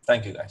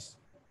 Thank you, guys.